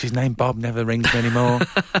 what's his name? Bob never rings me anymore.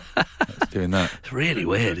 That's doing that. It's really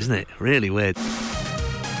weird, isn't it? Really weird.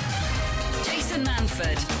 Jason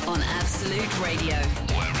Manford on Absolute Radio.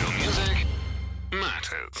 Where real music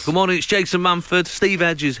matters. Good morning, it's Jason Manford. Steve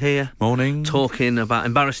Edge is here. Morning. Talking about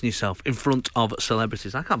embarrassing yourself in front of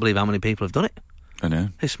celebrities. I can't believe how many people have done it. I know.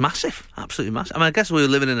 It's massive. Absolutely massive. I mean, I guess we were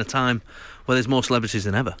living in a time where there's more celebrities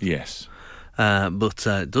than ever. Yes. But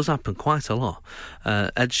it does happen quite a lot.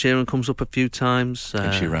 Ed Sheeran comes up a few times.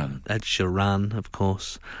 Ed Sheeran. Ed Sheeran, of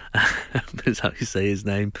course. That's how you say his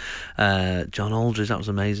name. John Aldridge, that was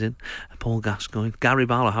amazing. Paul Gascoigne. Gary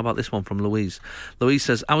Barlow, how about this one from Louise? Louise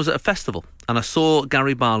says, I was at a festival and I saw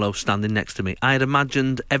Gary Barlow standing next to me. I had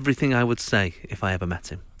imagined everything I would say if I ever met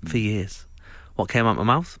him for years. What came out my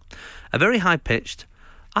mouth? A very high-pitched,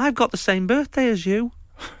 I've got the same birthday as you.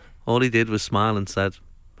 All he did was smile and said,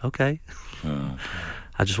 OK. Oh,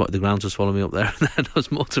 I just wanted the ground to swallow me up there, and then I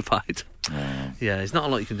was mortified. oh. Yeah, there's not a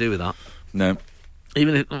lot you can do with that. No.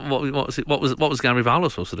 Even if, what was Gary Barlow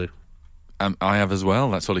supposed to do? I have as well.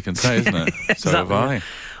 That's all he can say, isn't it? Exactly. So have I.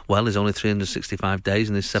 Well, there's only 365 days,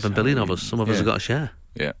 and there's 7 billion of us. Some of us have got to share.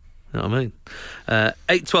 Yeah. You know what I mean?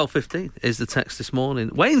 8-12-15 is the text this morning.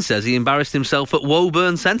 Wayne says he embarrassed himself at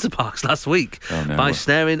Woburn Centre Parks last week by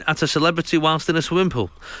staring at a celebrity whilst in a swimming pool.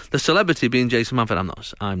 The celebrity being Jason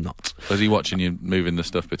Manford. I'm not. Was he watching you moving the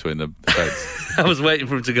stuff between the beds? I was waiting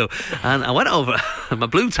for him to go. And I went over, and my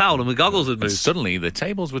blue towel and my goggles had And moved. suddenly the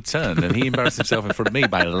tables would turn and he embarrassed himself in front of me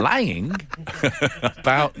by lying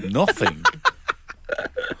about nothing.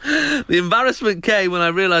 The embarrassment came when I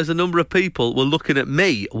realised a number of people were looking at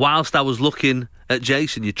me whilst I was looking at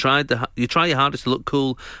Jason. You try your hardest to look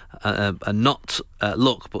cool and not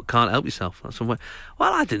look, but can't help yourself. That's some way.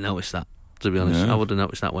 Well, I didn't notice that, to be honest. No. I would have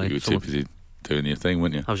noticed that way. You were too busy doing your thing,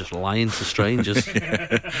 weren't you? I was just lying to strangers.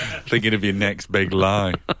 Thinking of your next big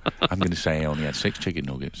lie. I'm going to say I only had 6 chicken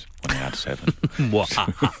nuggets when I had 7.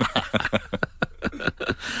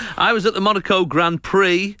 I was at the Monaco Grand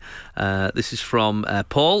Prix. This is from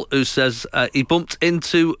Paul, who says he bumped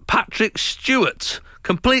into Patrick Stewart,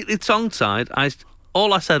 completely tongue-tied.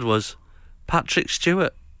 All I said was, Patrick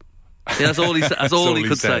Stewart. Yeah, that's all he said. That's all he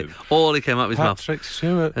could say. All he came out of his mouth. Patrick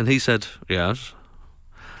Stewart. And he said, yes.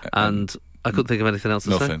 And I couldn't think of anything else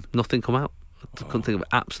to say. Nothing come out. I couldn't think of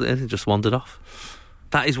absolutely anything. Just wandered off.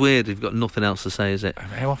 That is weird. You've got nothing else to say, is it?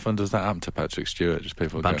 How often does that happen to Patrick Stewart? Just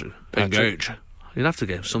people Patrick. go, Engage. You'd have to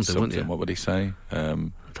give something, wouldn't you? What would he say? I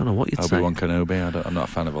don't know what you'd say. Obi-Wan Kenobi. I'm not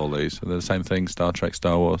a fan of all these. They're the same thing. Star Trek,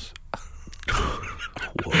 Star Wars.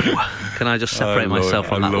 Whoa. Can I just separate myself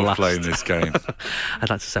from that last? I love playing this game. I'd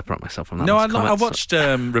like to separate myself from that. No, last I watched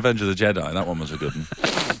Revenge of the Jedi. That one was a good one.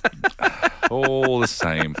 All the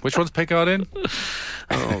same. Which one's Picard in?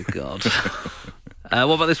 Oh, God.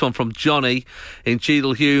 What about this one from Johnny in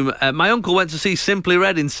Cheadle-Hulme? My uncle went to see Simply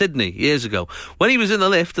Red in Sydney years ago. When he was in the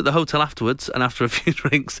lift at the hotel afterwards, and after a few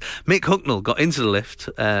drinks, Mick Hucknall got into the lift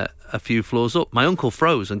a few floors up. My uncle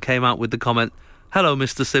froze and came out with the comment, "Hello,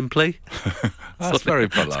 Mr. Simply." That's very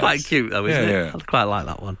polite. It's quite cute, though, isn't it? Yeah. I quite like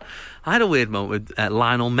that one. I had a weird moment with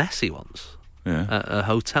Lionel Messi once. Yeah. At a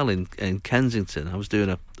hotel in Kensington. I was doing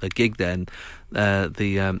a gig then.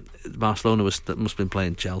 Barcelona must have been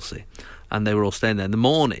playing Chelsea, and they were all staying there. In the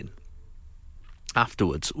morning,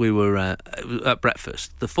 afterwards, we were at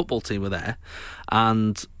breakfast. The football team were there,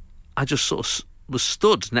 and I just sort of was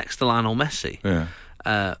stood next to Lionel Messi.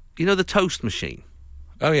 Yeah. You know the toast machine.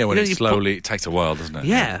 Oh yeah, when You it know, slowly it takes a while, doesn't it?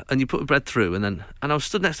 Yeah, and you put the bread through, and I was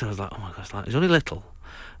stood next to him. I was like, oh my gosh, like, he's only little.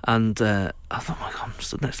 And I thought, oh my God, I'm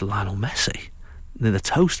stood next to Lionel Messi near the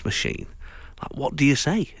toast machine. Like, what do you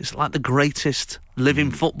say? It's like the greatest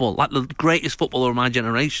living football, like the greatest footballer of my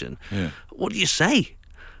generation. Yeah. What do you say?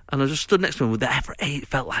 And I just stood next to him with that. It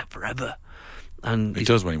felt like forever. And It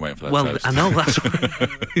does when you wait for that well, toast. I know, that's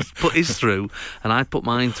he's put his through, and I put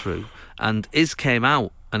mine through, and his came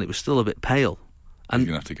out, and it was still a bit pale. And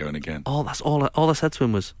You're going to have to go in again. that's all I said to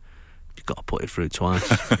him was, you've got to put it through twice.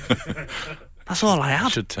 That's all I I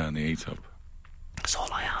had. should turn the heat up. That's all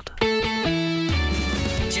I had.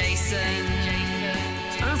 Jason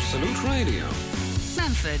Absolute Radio,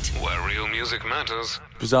 Manford. where real music matters.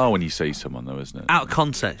 Bizarre when you see someone, though, isn't it? Out of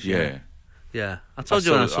context. Yeah. Yeah. I told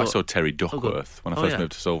you when I saw Terry Duckworth when I Oh, first yeah.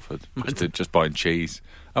 moved to Salford, just buying cheese.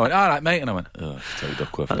 I went, all right, mate. And I went, oh, it's Terry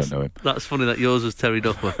Duckworth, I don't know him. That's funny that yours was Terry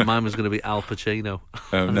Duckworth. Mine was going to be Al Pacino.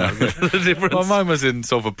 Oh, no. The difference. Well, mine was in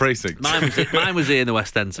Salford Precinct. Mine was here in the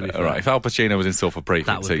West End, to be fair. All right, if Al Pacino was in Salford That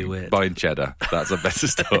Precinct would be weird. buying cheddar, that's a better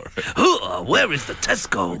story. Where is the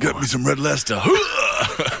Tesco? Get me some Red Leicester.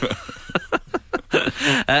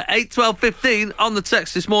 8 12 15 on the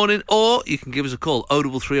text this morning, or you can give us a call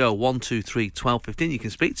 0330 123 12 15. You can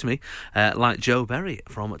speak to me like Joe Berry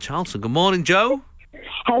from Charlton. Good morning, Joe.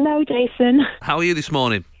 Hello, Jason. How are you this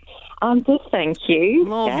morning? I'm good, thank you.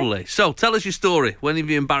 Lovely. So tell us your story. When have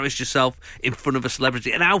you embarrassed yourself in front of a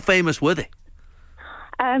celebrity, and how famous were they?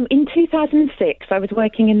 In 2006, I was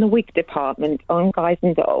working in the wig department on Guys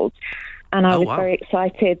and Dolls, and I was very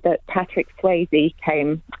excited that Patrick Swayze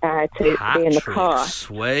came to be in the car.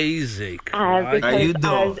 Swayze. How you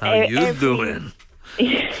doing? How you doing?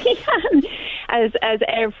 As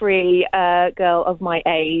every girl of my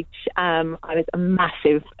age, I was a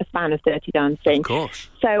massive fan of Dirty Dancing. Of course.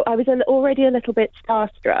 So I was already a little bit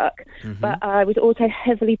starstruck, but I was also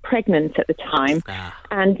heavily pregnant at the time.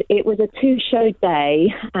 And it was a 2-show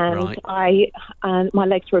day, and my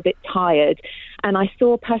legs were a bit tired. And I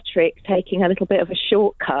saw Patrick taking a little bit of a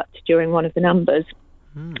shortcut during one of the numbers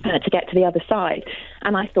to get to the other side.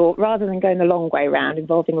 And I thought, rather than going the long way round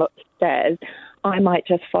involving lots of stairs, I might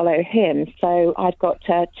just follow him. So I'd got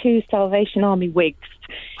 2 Salvation Army wigs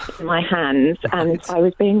in my hands, and I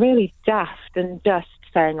was being really daft and just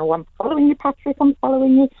saying, oh, I'm following you, Patrick, I'm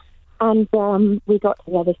following you. And we got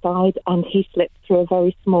to the other side, and he slipped through a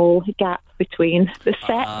very small gap between the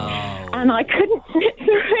set, and I couldn't slip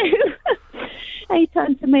through. He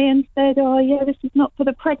turned to me and said, oh, yeah, this is not for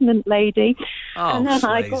the pregnant lady. And then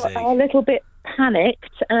I got a little bit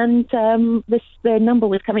panicked, and the number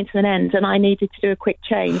was coming to an end, and I needed to do a quick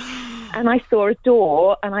change. And I saw a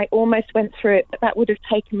door, and I almost went through it, but that would have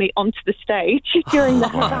taken me onto the stage during the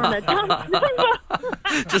Havana dance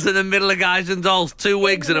number. Just in the middle of Guys and Dolls, 2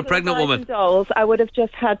 wigs and a pregnant woman. Guys and Dolls, I would have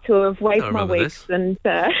just had to have waved my wigs. This. And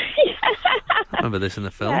I remember this in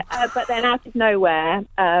the film. Yeah, but then out of nowhere,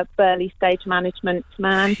 burly stage management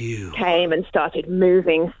man came and started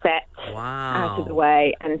moving sets out of the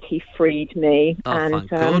way, and he freed me. Oh, and, thank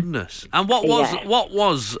goodness! And what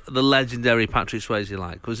was the legendary Patrick Swayze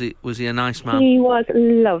like? Was he a nice man? He was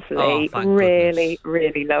lovely, Oh, really,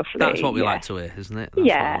 really lovely. That's what we like to hear, isn't it?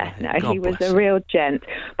 He was a real gent.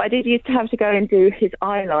 But I did used to have to go and do his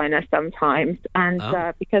eyeliner sometimes, and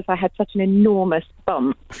because I had such an enormous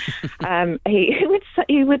bump,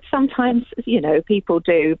 he would sometimes, people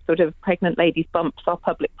do sort of pregnant ladies' bumps are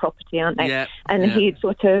public property, aren't they? Yeah. And he'd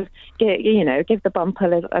sort of give the bump a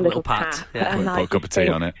little pat. Yeah. And Put a cup of tea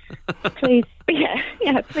on it. Please,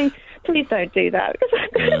 please don't do that.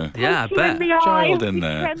 I bet. Child in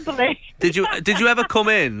there. Did you ever come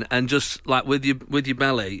in and just like with your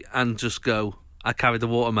belly and just go, I carried the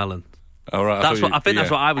watermelon? All right, I think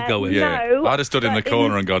that's what I would go with. Yeah, No, I'd have stood in the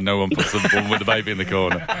corner and gone, no one puts the woman with the baby in the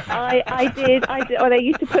corner. I did. Well, they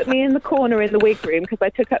used to put me in the corner in the wig room because I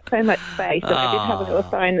took up so much space, and I did have a little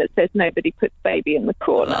sign that says nobody puts baby in the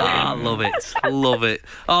corner. Love it. Love it.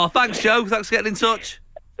 Oh, thanks, Joe. Thanks for getting in touch.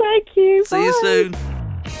 Thank you. See you soon.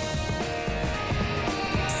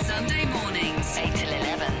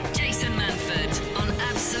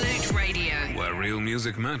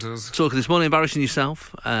 music matters. Talking this morning, embarrassing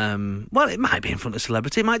yourself. Well, it might be in front of a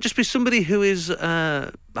celebrity. It might just be somebody who is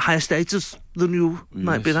higher status than you.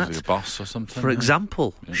 Might be that. Like a boss or something. For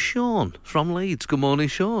example, Sean from Leeds. Good morning,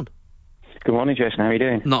 Sean. Good morning, Jason. How are you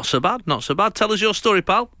doing? Not so bad, not so bad. Tell us your story,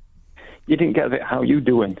 pal. You didn't get it. How you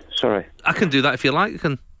doing? Sorry. I can do that if you like. You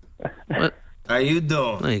can. How you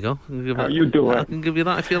doing? There you go. How you doing? I can give you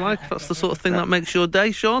that if you like. If that's the sort of thing that makes your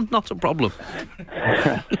day, Sean. Not a problem.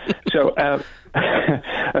 So,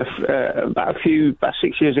 about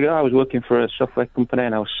 6 years ago, I was working for a software company,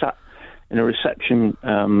 and I was sat in a reception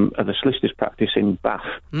of a solicitor's practice in Bath,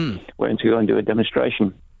 waiting to go and do a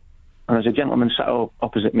demonstration. And there's a gentleman sat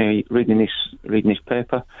opposite me reading his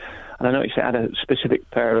paper, and I noticed he had a specific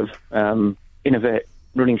pair of Innovate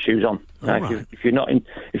running shoes on. Right. If you're not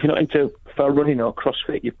into running or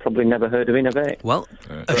CrossFit, you've probably never heard of Innovate. Well,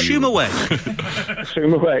 assume away.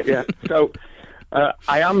 Assume away, yeah. So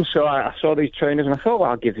I am. So I saw these trainers, and I thought, well,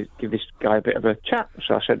 I'll give this guy a bit of a chat.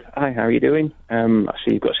 So I said, "Hi, how are you doing? I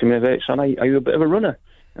see you've got some Innovates on. Are you a bit of a runner?"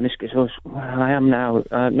 And this guy goes, "Well, I am now.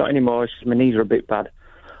 Not anymore. He says, my knees are a bit bad."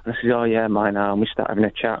 And I said, "Oh, yeah, mine are." And we start having a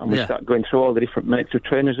chat, and we start going through all the different makes of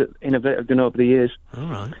trainers that Innovate have done over the years. All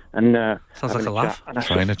right. And sounds like a laugh.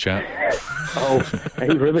 Trainer chat. Oh,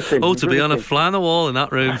 he's riveting. Oh, to be on a fly on the wall in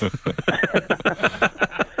that room.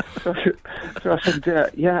 So I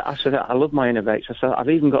said, yeah, I said, I love my Innovates. I said, I've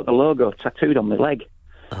even got the logo tattooed on my leg.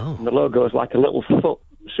 Oh. And the logo is like a little foot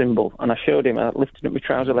symbol. And I showed him, I lifted up my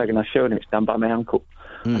trouser leg, and I showed him it's down by my ankle.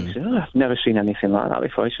 And he said, I've never seen anything like that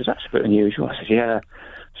before. He says, that's a bit unusual. I said, yeah.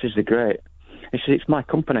 He says, they're great. He says, it's my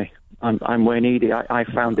company. I'm Wayne Eady. I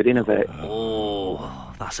founded Innovate.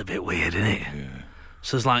 Oh, that's a bit weird, isn't it? Yeah.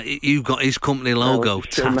 So it's like you've got his company logo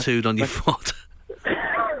tattooed on your foot.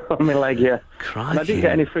 On my leg, yeah. Crikey. And I didn't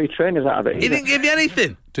get any free trainers out of it. He didn't give you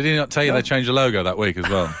anything? Did he not tell you they changed the logo that week as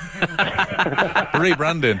well?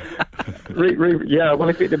 Rebranding. Yeah, well,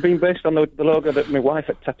 if it had been based on the logo that my wife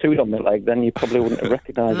had tattooed on my leg, then you probably wouldn't have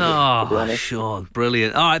recognised it. Oh, Sean,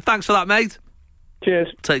 brilliant. All right, thanks for that, mate.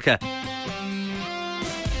 Cheers. Take care.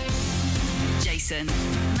 Jason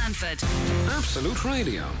Manford. Absolute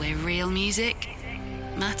Radio. Where real music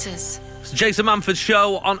matters. It's the Jason Manford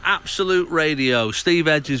Show on Absolute Radio. Steve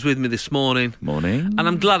Edge is with me this morning. Morning. And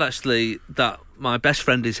I'm glad, actually, that my best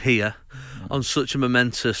friend is here on such a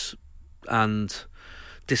momentous and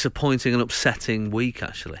disappointing and upsetting week,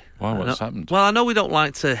 actually. Wow, what's happened? Well, I know we don't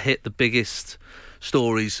like to hit the biggest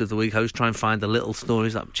stories of the week. I always try and find the little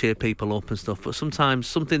stories that cheer people up and stuff. But sometimes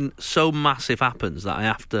something so massive happens that I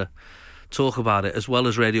have to talk about it, as well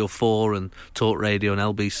as Radio 4 and Talk Radio and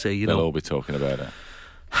LBC. They'll all be talking about it.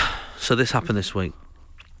 So this happened this week.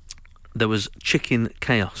 There was chicken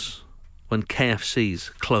chaos when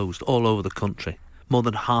KFCs closed all over the country, more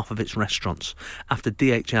than half of its restaurants, after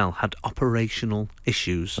DHL had operational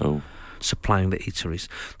issues supplying the eateries.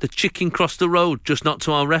 The chicken crossed the road, just not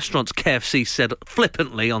to our restaurants, KFC said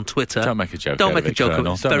flippantly on Twitter. Don't make a joke Don't out make of a it, joke of it.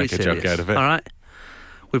 Colonel. It's Don't very make a serious. joke out of it. All right?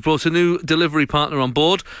 We've brought a new delivery partner on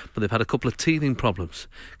board, but they've had a couple of teething problems.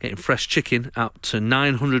 Getting fresh chicken out to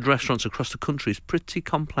 900 restaurants across the country is pretty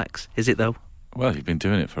complex. Is it, though? Well, you've been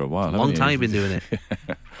doing it for a while, haven't you? Long time you've been doing it.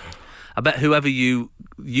 I bet whoever you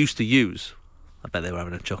used to use, I bet they were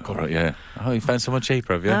having a chuckle. Right, yeah. Oh, you found someone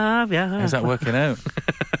cheaper, have you? Yeah. How's that working out?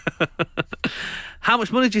 How much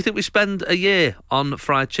money do you think we spend a year on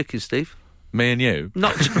fried chicken, Steve? Me and you?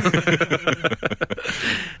 Not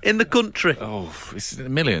in the country. Oh, it's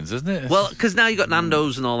millions, isn't it? Well, because now you've got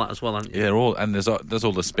Nando's and all that as well, haven't you? Yeah, all, and there's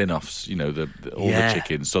all the spin-offs, you know, all the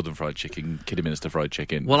chicken, Southern Fried Chicken, Kidderminster Fried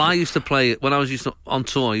Chicken. Well, I used to play, when I was on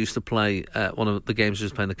tour, I used to play, one of the games I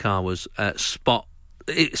was playing in the car was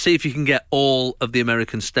see if you can get all of the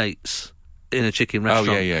American states in a chicken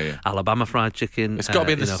restaurant. Oh, yeah. Alabama fried chicken. It's got to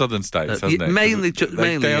be in the southern states, hasn't it? Mainly,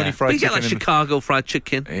 they only yeah. fried But you get chicken like Chicago fried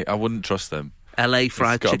chicken. I wouldn't trust them. LA fried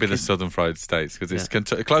chicken. It's got to be the southern fried states, because it's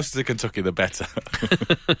closer to Kentucky, the better.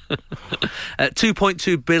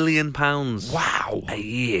 £2.2 billion. Wow. A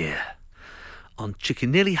year on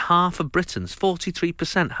chicken. Nearly half of Britons,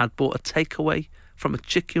 43%, had bought a takeaway from a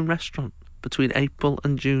chicken restaurant between April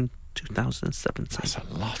and June 2017. That's a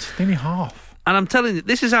lot. Nearly half. And I'm telling you,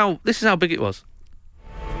 this is how big it was.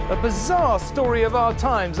 A bizarre story of our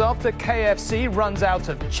times. After KFC runs out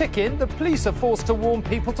of chicken, the police are forced to warn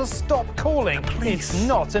people to stop calling. It's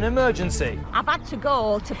not an emergency. I've had to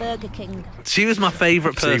go to Burger King. She was my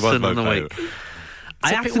favourite person on the week.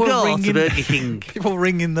 I have to go to Burger King. People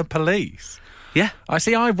ringing the police. Yeah. I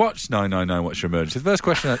see. I watched 999 What's Your Emergency. The first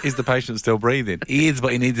question is the patient still breathing? He is,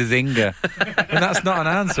 but he needs a zinger. And that's not an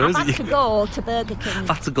answer, is I've it? had to go to Burger King. I've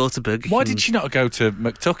had to go to Burger King. Why did she not go to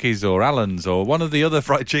McTucky's or Allen's or one of the other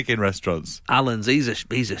fried chicken restaurants? Allen's, he's a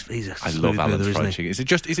I love Allen's fried chicken. Is it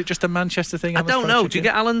just a Manchester thing? I don't know. Do you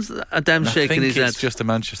get Allen's? A damn shaking his head. It's just a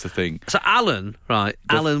Manchester thing. So Alan, right?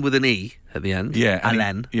 Alan with an E at the end. Yeah.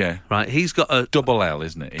 Alan. Yeah. Right. He's got a double L,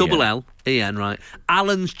 isn't it? Double L, E-N, right.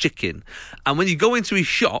 Alan's Chicken. And when you go into his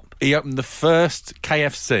shop... He opened the first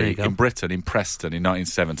KFC in Britain, in Preston, in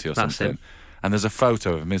 1970 or something. Him. And there's a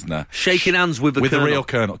photo of him, isn't there? Shaking hands with the Colonel. Real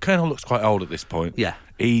Colonel. Colonel looks quite old at this point. Yeah.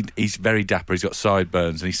 He's very dapper. He's got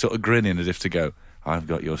sideburns and he's sort of grinning as if to go, I've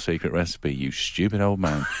got your secret recipe, you stupid old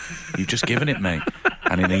man. You've just given it me.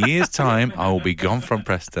 And in a year's time, I will be gone from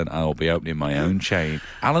Preston. I will be opening my own chain.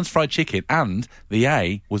 Alan's Fried Chicken, and the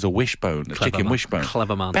A was a wishbone, a chicken wishbone.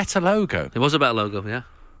 Clever man. Better logo. It was a better logo, yeah.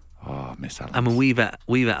 Oh, Miss Alan. I mean, we've had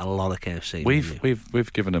a lot of KFC.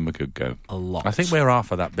 We've given them a good go. A lot. I think we're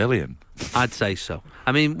half of that billion. I'd say so.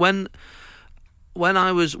 I mean, when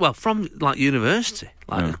I was from like university,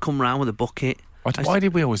 I'd come round with a bucket. Why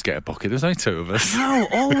did we always get a bucket? There's only two of us. No,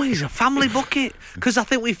 always a family bucket because I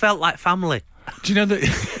think we felt like family. Do you know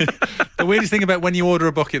that the weirdest thing about when you order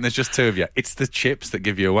a bucket and there's just two of you? It's the chips that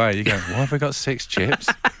give you away. You go, why have we got 6 chips?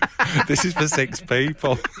 This is for 6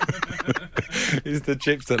 people. It's the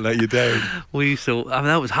chips that let you down.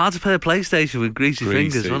 It was hard to play a PlayStation with greasy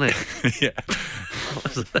fingers, wasn't it? Yeah.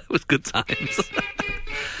 That was good times.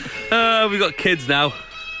 We've got kids now.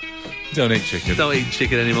 Don't eat chicken. Don't eat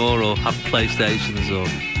chicken anymore or have PlayStations or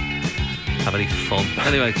have any fun.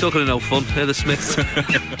 Anyway, talking of no fun, here are the Smiths.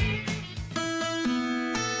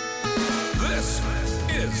 This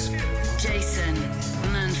is Jason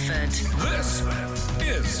Manford.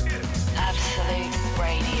 This is Absolute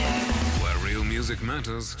Radio. where real music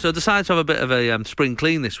matters. So I decided to have a bit of a spring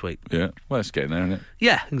clean this week. Yeah, well, it's getting there, isn't it?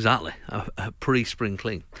 Yeah, exactly. A pre-spring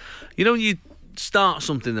clean. You know when you start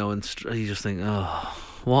something though and you just think, oh,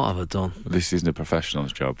 what have I done? This isn't a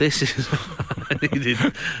professional's job. This is... I needed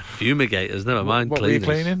fumigators, never mind what cleaners.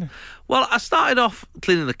 were you cleaning? Well, I started off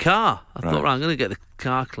cleaning the car. I thought, right, I'm going to get the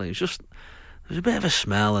car clean. There's a bit of a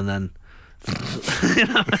smell and then... you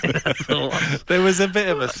know what I thought, there was a bit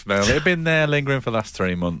of a smell. It had been there lingering for the last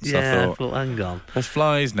 3 months. Yeah, I thought, hang on. There's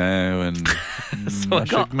flies now and I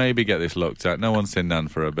should maybe get this looked at. No one's seen Nan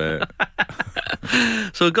for a bit.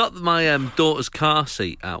 So I got my daughter's car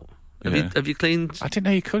seat out. Have you cleaned? I didn't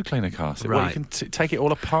know you could clean a car seat. Right. Well, you can take it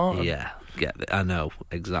all apart. Yeah, I know,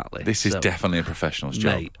 exactly. This is definitely a professional's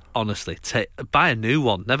job. Mate, honestly, buy a new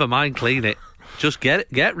one. Never mind clean it. Just get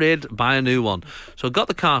rid, buy a new one. So I got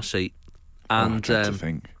the car seat and... I dread to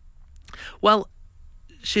think. Well,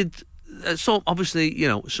 she'd... So obviously,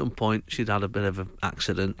 at some point she'd had a bit of an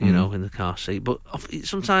accident, in the car seat. But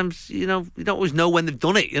sometimes, you don't always know when they've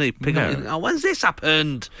done it. You pick up, when's this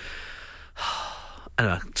happened?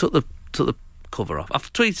 Anyway, took the cover off.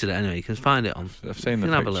 I've tweeted it anyway. You can find it on. I've seen the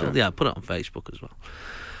picture. Put it on Facebook as well.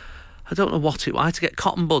 I don't know what it was. I had to get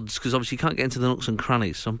cotton buds because obviously you can't get into the nooks and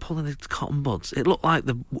crannies. So I'm pulling the cotton buds. It looked like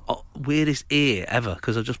the weirdest ear ever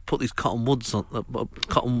because I just put these cotton wool buds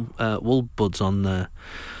on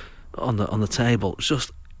the table. It's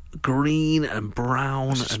just green and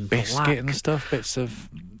brown and biscuit black and stuff. Bits of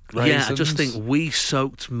raisins. Yeah, I just think we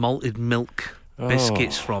soaked malted milk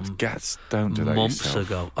biscuits from don't do that months yourself.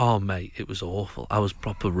 ago. Oh, mate, it was awful. I was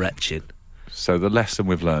proper wretched. So the lesson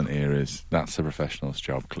we've learnt here is that's a professional's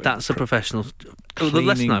job. That's a professional's... The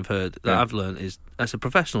lesson I've heard that I've learnt is that's a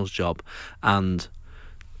professional's job and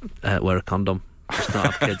wear a condom. Just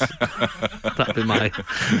not have kids. That'd be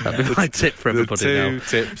my tip for everybody now. 2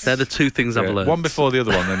 tips. They're the 2 things I've learnt. One before the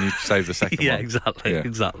other one, then you save the second one.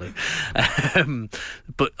 Exactly.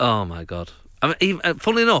 But oh my god! I mean,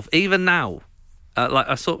 funnily enough, even now,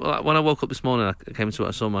 I saw when I woke up this morning, I came into it.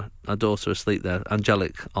 I saw my daughter asleep there,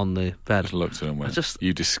 angelic on the bed. Just looked at her and went,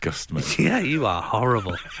 "You disgust me." Yeah, you are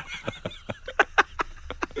horrible.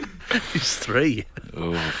 She's 3.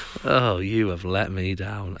 Oh, you have let me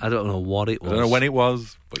down. I don't know what it was. I don't know when it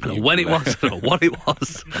was. I don't know when it was. I don't know what it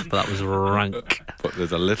was. But that was rank. But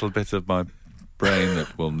there's a little bit of my brain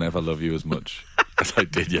that will never love you as much as I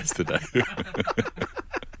did yesterday.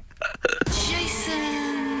 Jason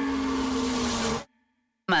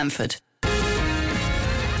Manford.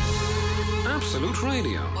 Absolute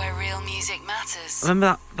Radio. Where real music matters.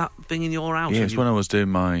 Remember that thing in your house? Yeah, it's when I was doing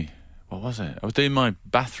my... What what was it? I was doing my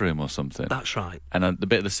bathroom or something. That's right. And the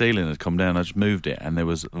bit of the ceiling had come down. I just moved it, and there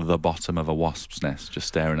was the bottom of a wasp's nest just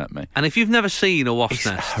staring at me. And if you've never seen a wasp's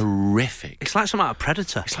nest, it's horrific. It's like some out of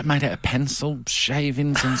Predator. It's like made out of pencil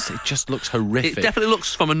shavings, and it just looks horrific. It definitely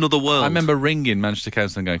looks from another world. I remember ringing Manchester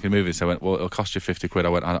Council and going, "Can you move this?" I went, "Well, it'll cost you 50 quid." I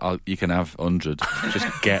went, "You can have 100.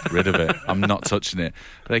 Just get rid of it. I'm not touching it."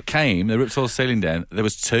 They came, they ripped all the ceiling down. There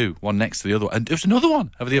was two, one next to the other one, and there was another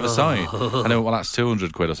one over the other side. And I went, "Well, that's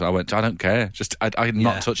 200 quid." So I went, "I don't care. Just I'd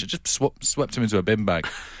not touch it. Just swept him into a bin bag."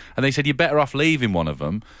 And they said, "You're better off leaving one of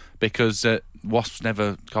them because wasps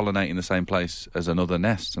never pollinate in the same place as another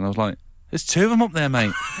nest." And I was like, "There's two of them up there,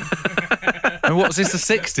 mate." And what's this, the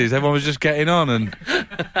 60s? Everyone was just getting on and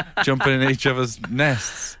jumping in each other's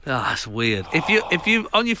nests. Oh, that's weird. If you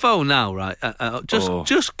on your phone now, right?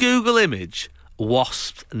 Just Google image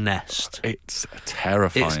wasp nest. It's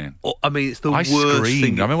terrifying. It's the I worst screamed.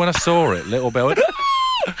 thing. I mean, when I saw it, little bit.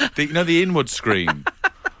 The inward scream.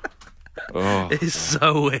 Oh, it's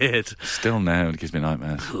so weird. Still now, it gives me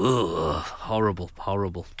nightmares. Ugh, horrible.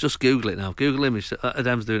 Just Google it now. Google image.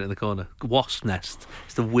 Adam's doing it in the corner. Wasp nest.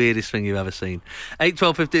 It's the weirdest thing you've ever seen.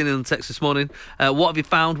 8:12:15 in the text this morning. What have you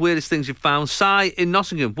found? Weirdest things you've found. Si in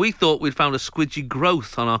Nottingham. We thought we'd found a squidgy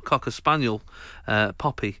growth on our Cocker Spaniel,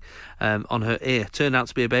 Poppy, on her ear. Turned out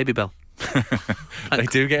to be a baby bell. They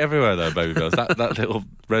do get everywhere though, baby bells. That little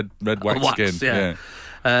red wax skin. Yeah.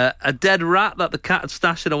 A dead rat that the cat had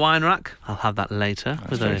stashed in a wine rack. I'll have that later.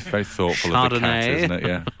 That's very thoughtful of the cat, isn't it?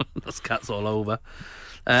 Yeah. There's cats all over.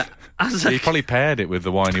 He probably paired it with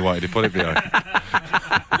the wine he wanted to put it behind.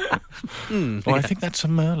 I think that's a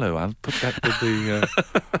Merlot. I'll put that with the...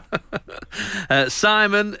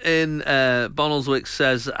 Simon in Bonnelswick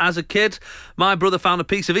says, as a kid, my brother found a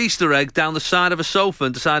piece of Easter egg down the side of a sofa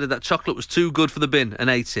and decided that chocolate was too good for the bin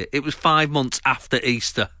and ate it. It was 5 months after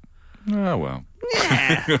Easter. Oh, well.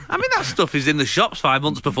 Yeah. I mean, that stuff is in the shops 5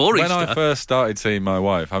 months before Easter. When I first started seeing my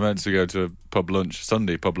wife, I meant to go to a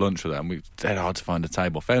Sunday pub lunch with her, and we dead hard to find a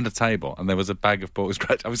table. Found a table, and there was a bag of pork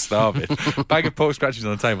scratches. I was starving. Bag of pork scratches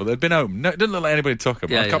on the table. They'd been home. No, it didn't look like anybody took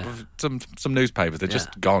them. Yeah, a couple of some newspapers. They'd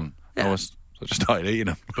just gone. Yeah. I just started eating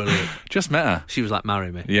them. Brilliant. Just met her. She was like,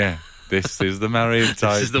 marry me. Yeah. This is the married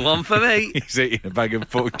type. This is the one for me. He's eating a bag of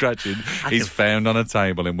pork scratching. He's found on a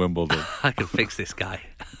table in Wimbledon. I can fix this guy.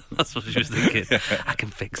 That's what she was thinking. I can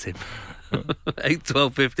fix him.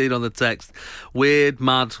 8:12:15 on the text. Weird,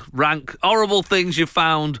 mad, rank, horrible things you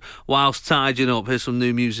found whilst tidying up. Here's some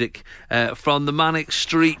new music from the Manic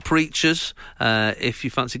Street Preachers. If you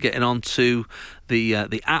fancy getting on to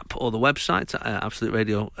the app or the website,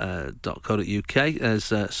 absoluteradio.co.uk,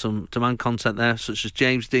 there's some demand content there, such as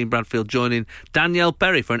James Dean Bradfield joining Danielle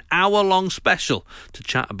Perry for an hour-long special to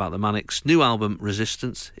chat about the Manic's new album,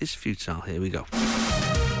 Resistance is Futile. Here we go.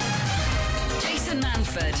 Jason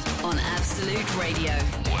Manford on Absolute Radio.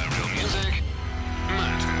 Where real music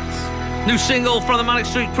matters. New single from the Manic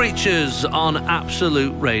Street Preachers on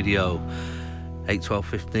Absolute Radio.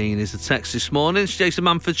 8:12:15 is the text this morning. It's Jason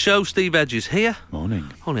Manford Show. Steve Edge is here.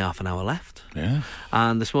 Morning. Only half an hour left. Yeah.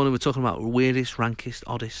 And this morning we're talking about weirdest, rankest,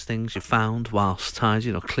 oddest things you found whilst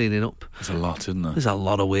tidying or cleaning up. There's a lot, isn't there? There's a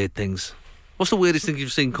lot of weird things. What's the weirdest thing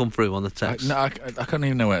you've seen come through on the text? I can't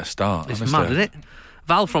even know where to start. It's honestly. mad, isn't it?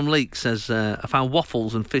 Val from Leek says, I found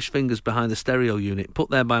waffles and fish fingers behind the stereo unit, put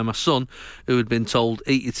there by my son, who had been told,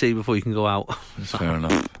 eat your tea before you can go out. That's fair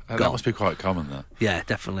enough. That must be quite common, that. Yeah,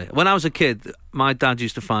 definitely. When I was a kid, my dad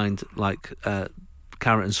used to find, like,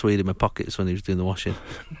 carrot and swede in my pockets when he was doing the washing.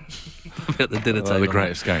 At the dinner table. The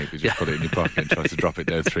Great Escape, you just put it in your pocket and try to drop it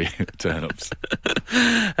down 3 turnips.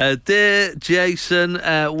 Dear Jason,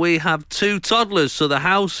 we have 2 toddlers, so the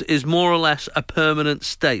house is more or less a permanent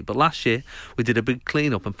state. But last year, we did a big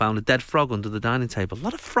clean-up and found a dead frog under the dining table. A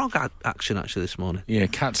lot of frog action, actually, this morning. Yeah,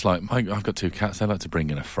 cats I've got 2 cats, they like to bring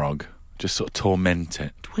in a frog, just sort of torment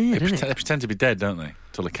it. Weird, They pretend to be dead, don't they?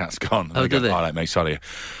 Till the cat's gone. Oh, do they? All right, mate, sorry.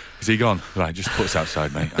 Is he gone? Right, just put us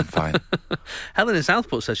outside, mate. I'm fine. Helen in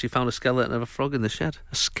Southport says she found a skeleton of a frog in the shed.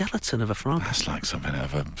 A skeleton of a frog? That's like something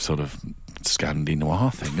of a sort of Scandi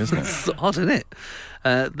noir thing, isn't it? It's odd, isn't it?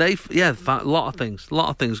 A lot of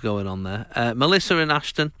things going on there. Melissa in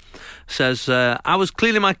Ashton says, I was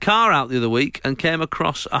cleaning my car out the other week and came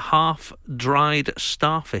across a half-dried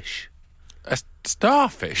starfish. A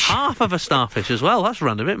starfish? Half of a starfish as well. That's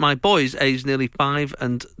random, isn't it? My boys, aged nearly 5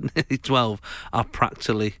 and nearly 12, are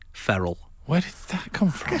practically feral. Where did that come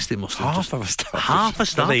from? I guess they must have half of a starfish. Half a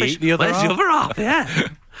starfish. They eat the other Where's half? the other half? Yeah.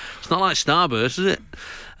 It's not like Starburst, is it?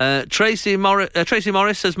 Tracy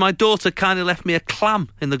Morris says, my daughter kindly left me a clam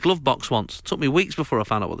in the glove box once. It took me weeks before I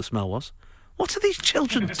found out what the smell was. What are these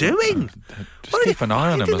children doing? Just keep an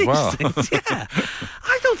eye on them as well. Yeah.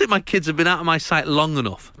 I don't think my kids have been out of my sight long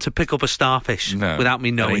enough to pick up a starfish without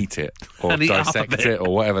me knowing. And eat it. Or dissect it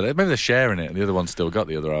or whatever. Maybe they're sharing it and the other one's still got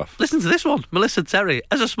the other half. Listen to this one. Melissa Terry.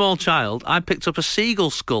 As a small child, I picked up a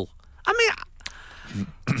seagull skull. I mean...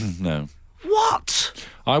 No. What?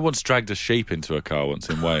 I once dragged a sheep into a car once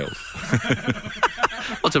in Wales.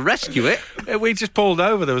 What, to rescue it? We just pulled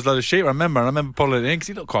over. There was a load of sheep. I remember pulling it in because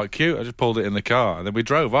he looked quite cute. I just pulled it in the car and then we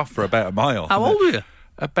drove off for about a mile. How old were you?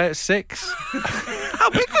 About 6. How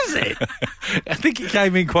big was it? I think he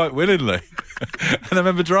came in quite willingly. And I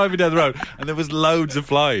remember driving down the road and there was loads of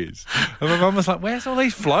flies. And my mum was like, where's all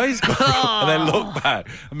these flies going from? And then looked back.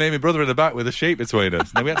 And me and my brother in the back with a sheep between us.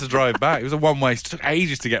 And then we had to drive back. It was a one-way. It took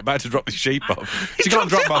ages to get back to drop the sheep off. You can't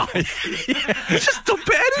drop off? Yeah. Just dump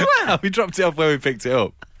it anywhere. We dropped it off where we picked it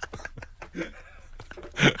up.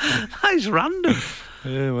 That is random.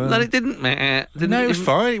 Yeah, well. Then it didn't. No, it was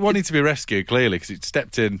fine. He wanted to be rescued, clearly, because he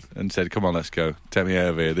stepped in and said, come on, let's go. Take me out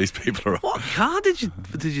of here. These people are... What car did your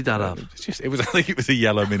dad have? I think it was a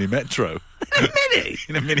yellow Mini Metro. In a Mini?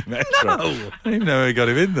 In a Mini Metro. No. I didn't even know he got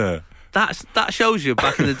him in there. That shows you,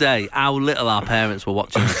 back in the day, how little our parents were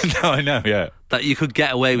watching us. No, I know, yeah. That you could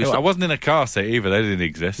get away with I wasn't in a car seat either. They didn't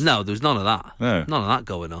exist. No, there was none of that. No. None of that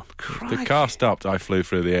going on. The car stopped, I flew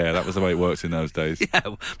through the air. That was the way it worked in those days. Yeah,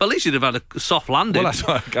 but at least you'd have had a soft landing.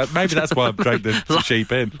 Well, maybe that's why I dragged the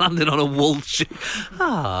sheep in. Landing on a wool sheep.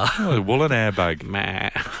 A woolen airbag. Meh.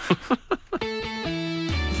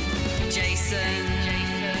 Jason.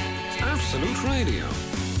 Absolute Radio.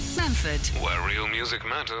 Manford. Where real music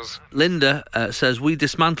matters. Linda says, we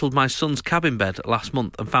dismantled my son's cabin bed last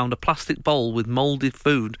month and found a plastic bowl with mouldy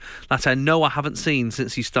food that I know I haven't seen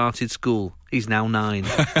since he started school. He's now 9.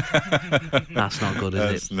 That's not good,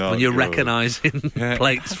 is it? When you're recognising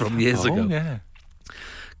plates from years ago. Yeah.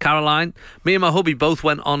 Caroline, me and my hubby both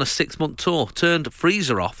went on a 6-month tour, turned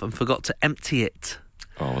freezer off and forgot to empty it.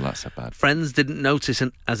 Oh, well, that's a bad... Friends didn't notice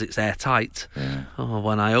as it's airtight. Yeah. Oh,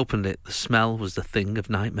 when I opened it, the smell was the thing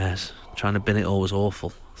of nightmares. Trying to bin it all was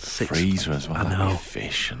awful. Freezer as well. I know.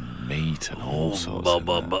 Fish and meat and all sorts blah, of...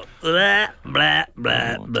 blah, blah, blah,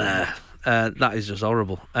 blah, blah. That is just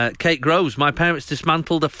horrible. Kate Groves, my parents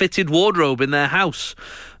dismantled a fitted wardrobe in their house.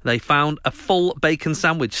 They found a full bacon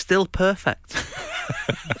sandwich, still perfect.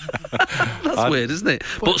 That's weird, isn't it?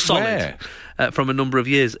 But solid. Where? From a number of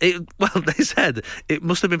years. They said it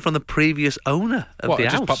must have been from the previous owner of the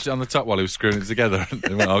house. Just popped it on the top while he was screwing it together. And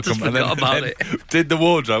they went, and then did the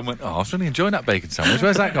wardrobe and went, I was really enjoying that bacon sandwich.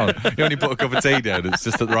 Where's that gone? You only put a cup of tea down. It's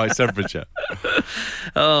just at the right temperature.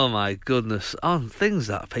 Oh, my goodness. On things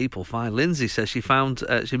that people find. Lindsay says she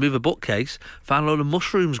moved a bookcase, found a load of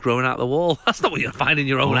mushrooms growing out the wall. That's not what you find in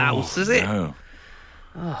your own house, is it? No.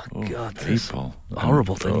 Oh, God. People.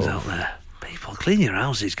 Horrible things out there. People, clean your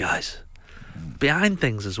houses, guys. Behind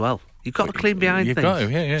things as well. You've got to clean behind You've things. Got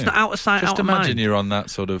to, yeah. It's not out of sight, just out of mind. Just imagine you're on that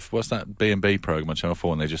sort of, what's that B&B programme on Channel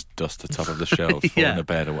 4 and they just dust the top of the shelves, fall in the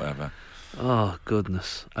bed or whatever. Oh,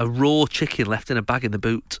 goodness. A raw chicken left in a bag in the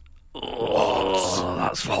boot. Oh,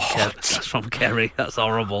 that's from Kerry. That's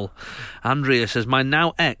horrible. Andrea says, my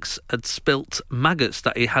now ex had spilt maggots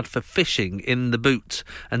that he had for fishing in the boot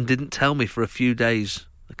and didn't tell me for a few days.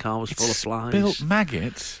 The car was full of flies. Spilt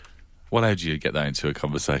maggots? Well, how do you get that into a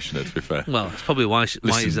conversation, to be fair? Well, it's probably why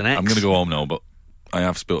he's an ex. I'm going to go home now, but I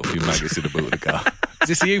have spilt a few maggots in the boot of the car. Is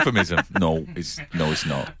this a euphemism? No, it's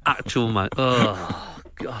not. Actual maggots. Oh,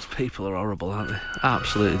 God, people are horrible, aren't they?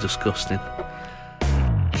 Absolutely disgusting.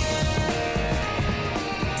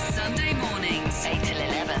 Sunday mornings, 8 till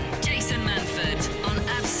 11. Jason Manford on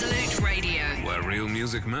Absolute Radio. Where real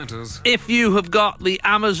music matters. If you have got the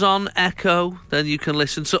Amazon Echo, then you can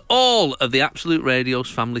listen to all of the Absolute Radio's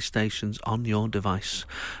family stations on your device.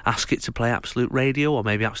 Ask it to play Absolute Radio, or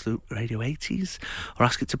maybe Absolute Radio 80s, or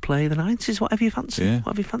ask it to play the 90s, whatever you fancy. Yeah.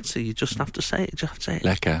 Whatever you fancy. You just have to say it.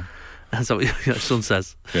 Lekker. That's what your son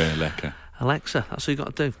says. Yeah, lekker. Alexa, that's what you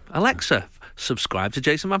got to do. Alexa, subscribe to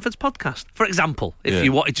Jason Manford's podcast. For example, if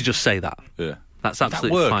you wanted to just say that. Yeah. That's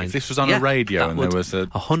absolutely fine. If this was on a radio and there was a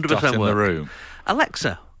 100% dot in the room.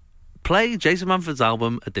 Alexa, play Jason Manford's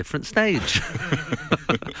album A Different Stage.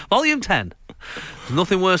 Volume 10. There's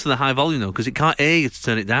nothing worse than the high volume, though, because it can't hear you to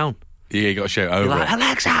turn it down. Yeah, you got to shout over You're like, it.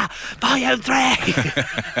 Alexa, Volume 3.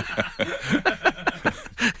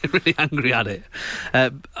 Really angry at it.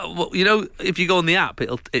 If you go on the app,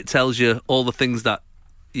 it tells you all the things that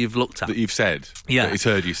you've looked at. That you've said. Yeah. That it's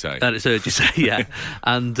heard you say. That it's heard you say, yeah.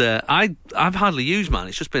 And I've hardly used mine.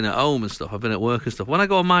 It's just been at home and stuff. I've been at work and stuff. When I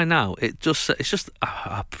go on mine now, it's just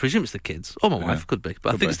I presume it's the kids. Or my wife could be,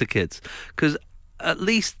 but I think it's the kids. Because at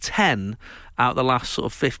least 10 out of the last sort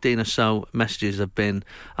of 15 or so messages have been,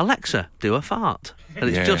 Alexa, do a fart. And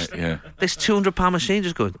it's this £200 machine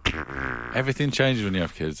just going... Everything changes when you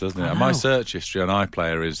have kids, doesn't it? And my search history on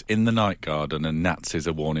iPlayer is in the night garden and Nazis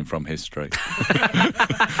a warning from history.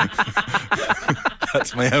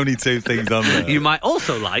 That's my only two things on there. You might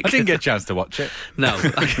also like... I didn't get a chance to watch it. No,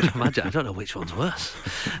 I can imagine. I don't know which one's worse.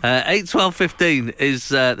 8 12 15 is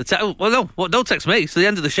the text. Well, no, don't text me. It's the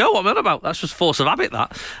end of the show. What am I on about? That's just force of habit,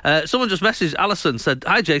 that. Someone just messaged Alison, said,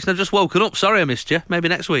 "Hi, Jason, I've just woken up. Sorry I missed you. Maybe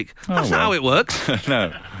next week." That's not how it works.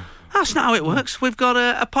 No. That's not how it works. We've got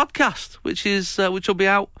a podcast, which will be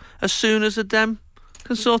out as soon as Adem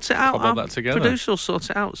can sort it out. Cobble that together. Producer will sort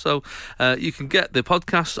it out. So you can get the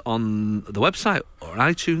podcast on the website or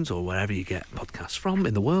iTunes or wherever you get podcasts from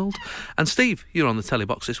in the world. And Steve, you're on the telly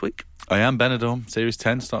box this week. I am. Benidorm Series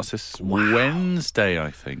 10 starts this Wednesday,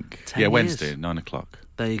 I think. 10 years. Wednesday, 9 o'clock.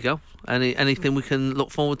 There you go. Anything we can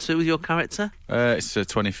look forward to with your character? It's the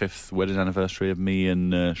 25th wedding anniversary of me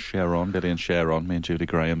and Sharon, Billy and Sharon, me and Judy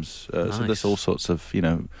Graham's. Nice. So there's all sorts of,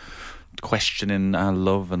 questioning our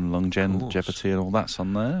love and longevity and all that's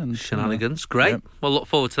on there. And shenanigans. Great. Yep. We'll look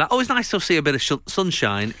forward to that. Always nice to see a bit of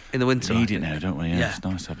sunshine in the winter. We need it now, don't we? Yeah, it's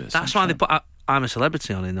nice to have a bit of That's sunshine. why they put I'm a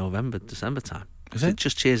Celebrity on in November, December time. Is it?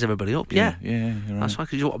 Just cheers everybody up. Yeah, you're right. That's why,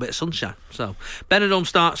 because you want a bit of sunshine. So, Benidorm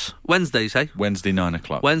starts Wednesday, say? Wednesday, 9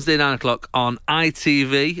 o'clock. Wednesday, 9 o'clock on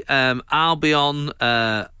ITV. I'll be on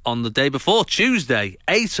the day before, Tuesday,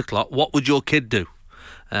 8 o'clock. What would your kid do?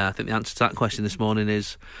 I think the answer to that question this morning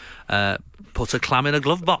is put a clam in a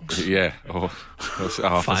glove box. Yeah, or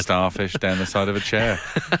half a starfish down the side of a chair.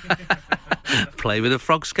 Play with a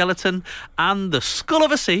frog skeleton and the skull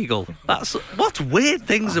of a seagull. That's what weird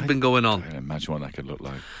things have been going on. I can imagine what that could look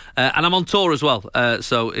like. And I'm on tour as well.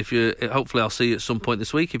 So hopefully I'll see you at some point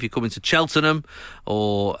this week. If you're coming to Cheltenham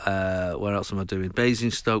or where else am I doing?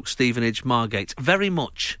 Basingstoke, Stevenage, Margate. Very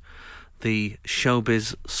much the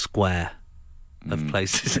showbiz square of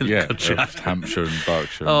places in the country. Of Hampshire and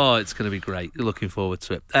Berkshire. Oh, it's going to be great. Looking forward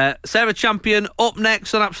to it. Sarah Champion up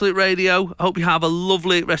next on Absolute Radio. Hope you have a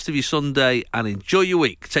lovely rest of your Sunday and enjoy your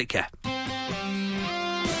week. Take care.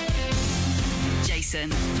 Jason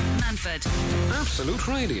Manford. Absolute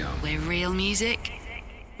Radio. Where real music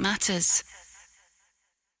matters.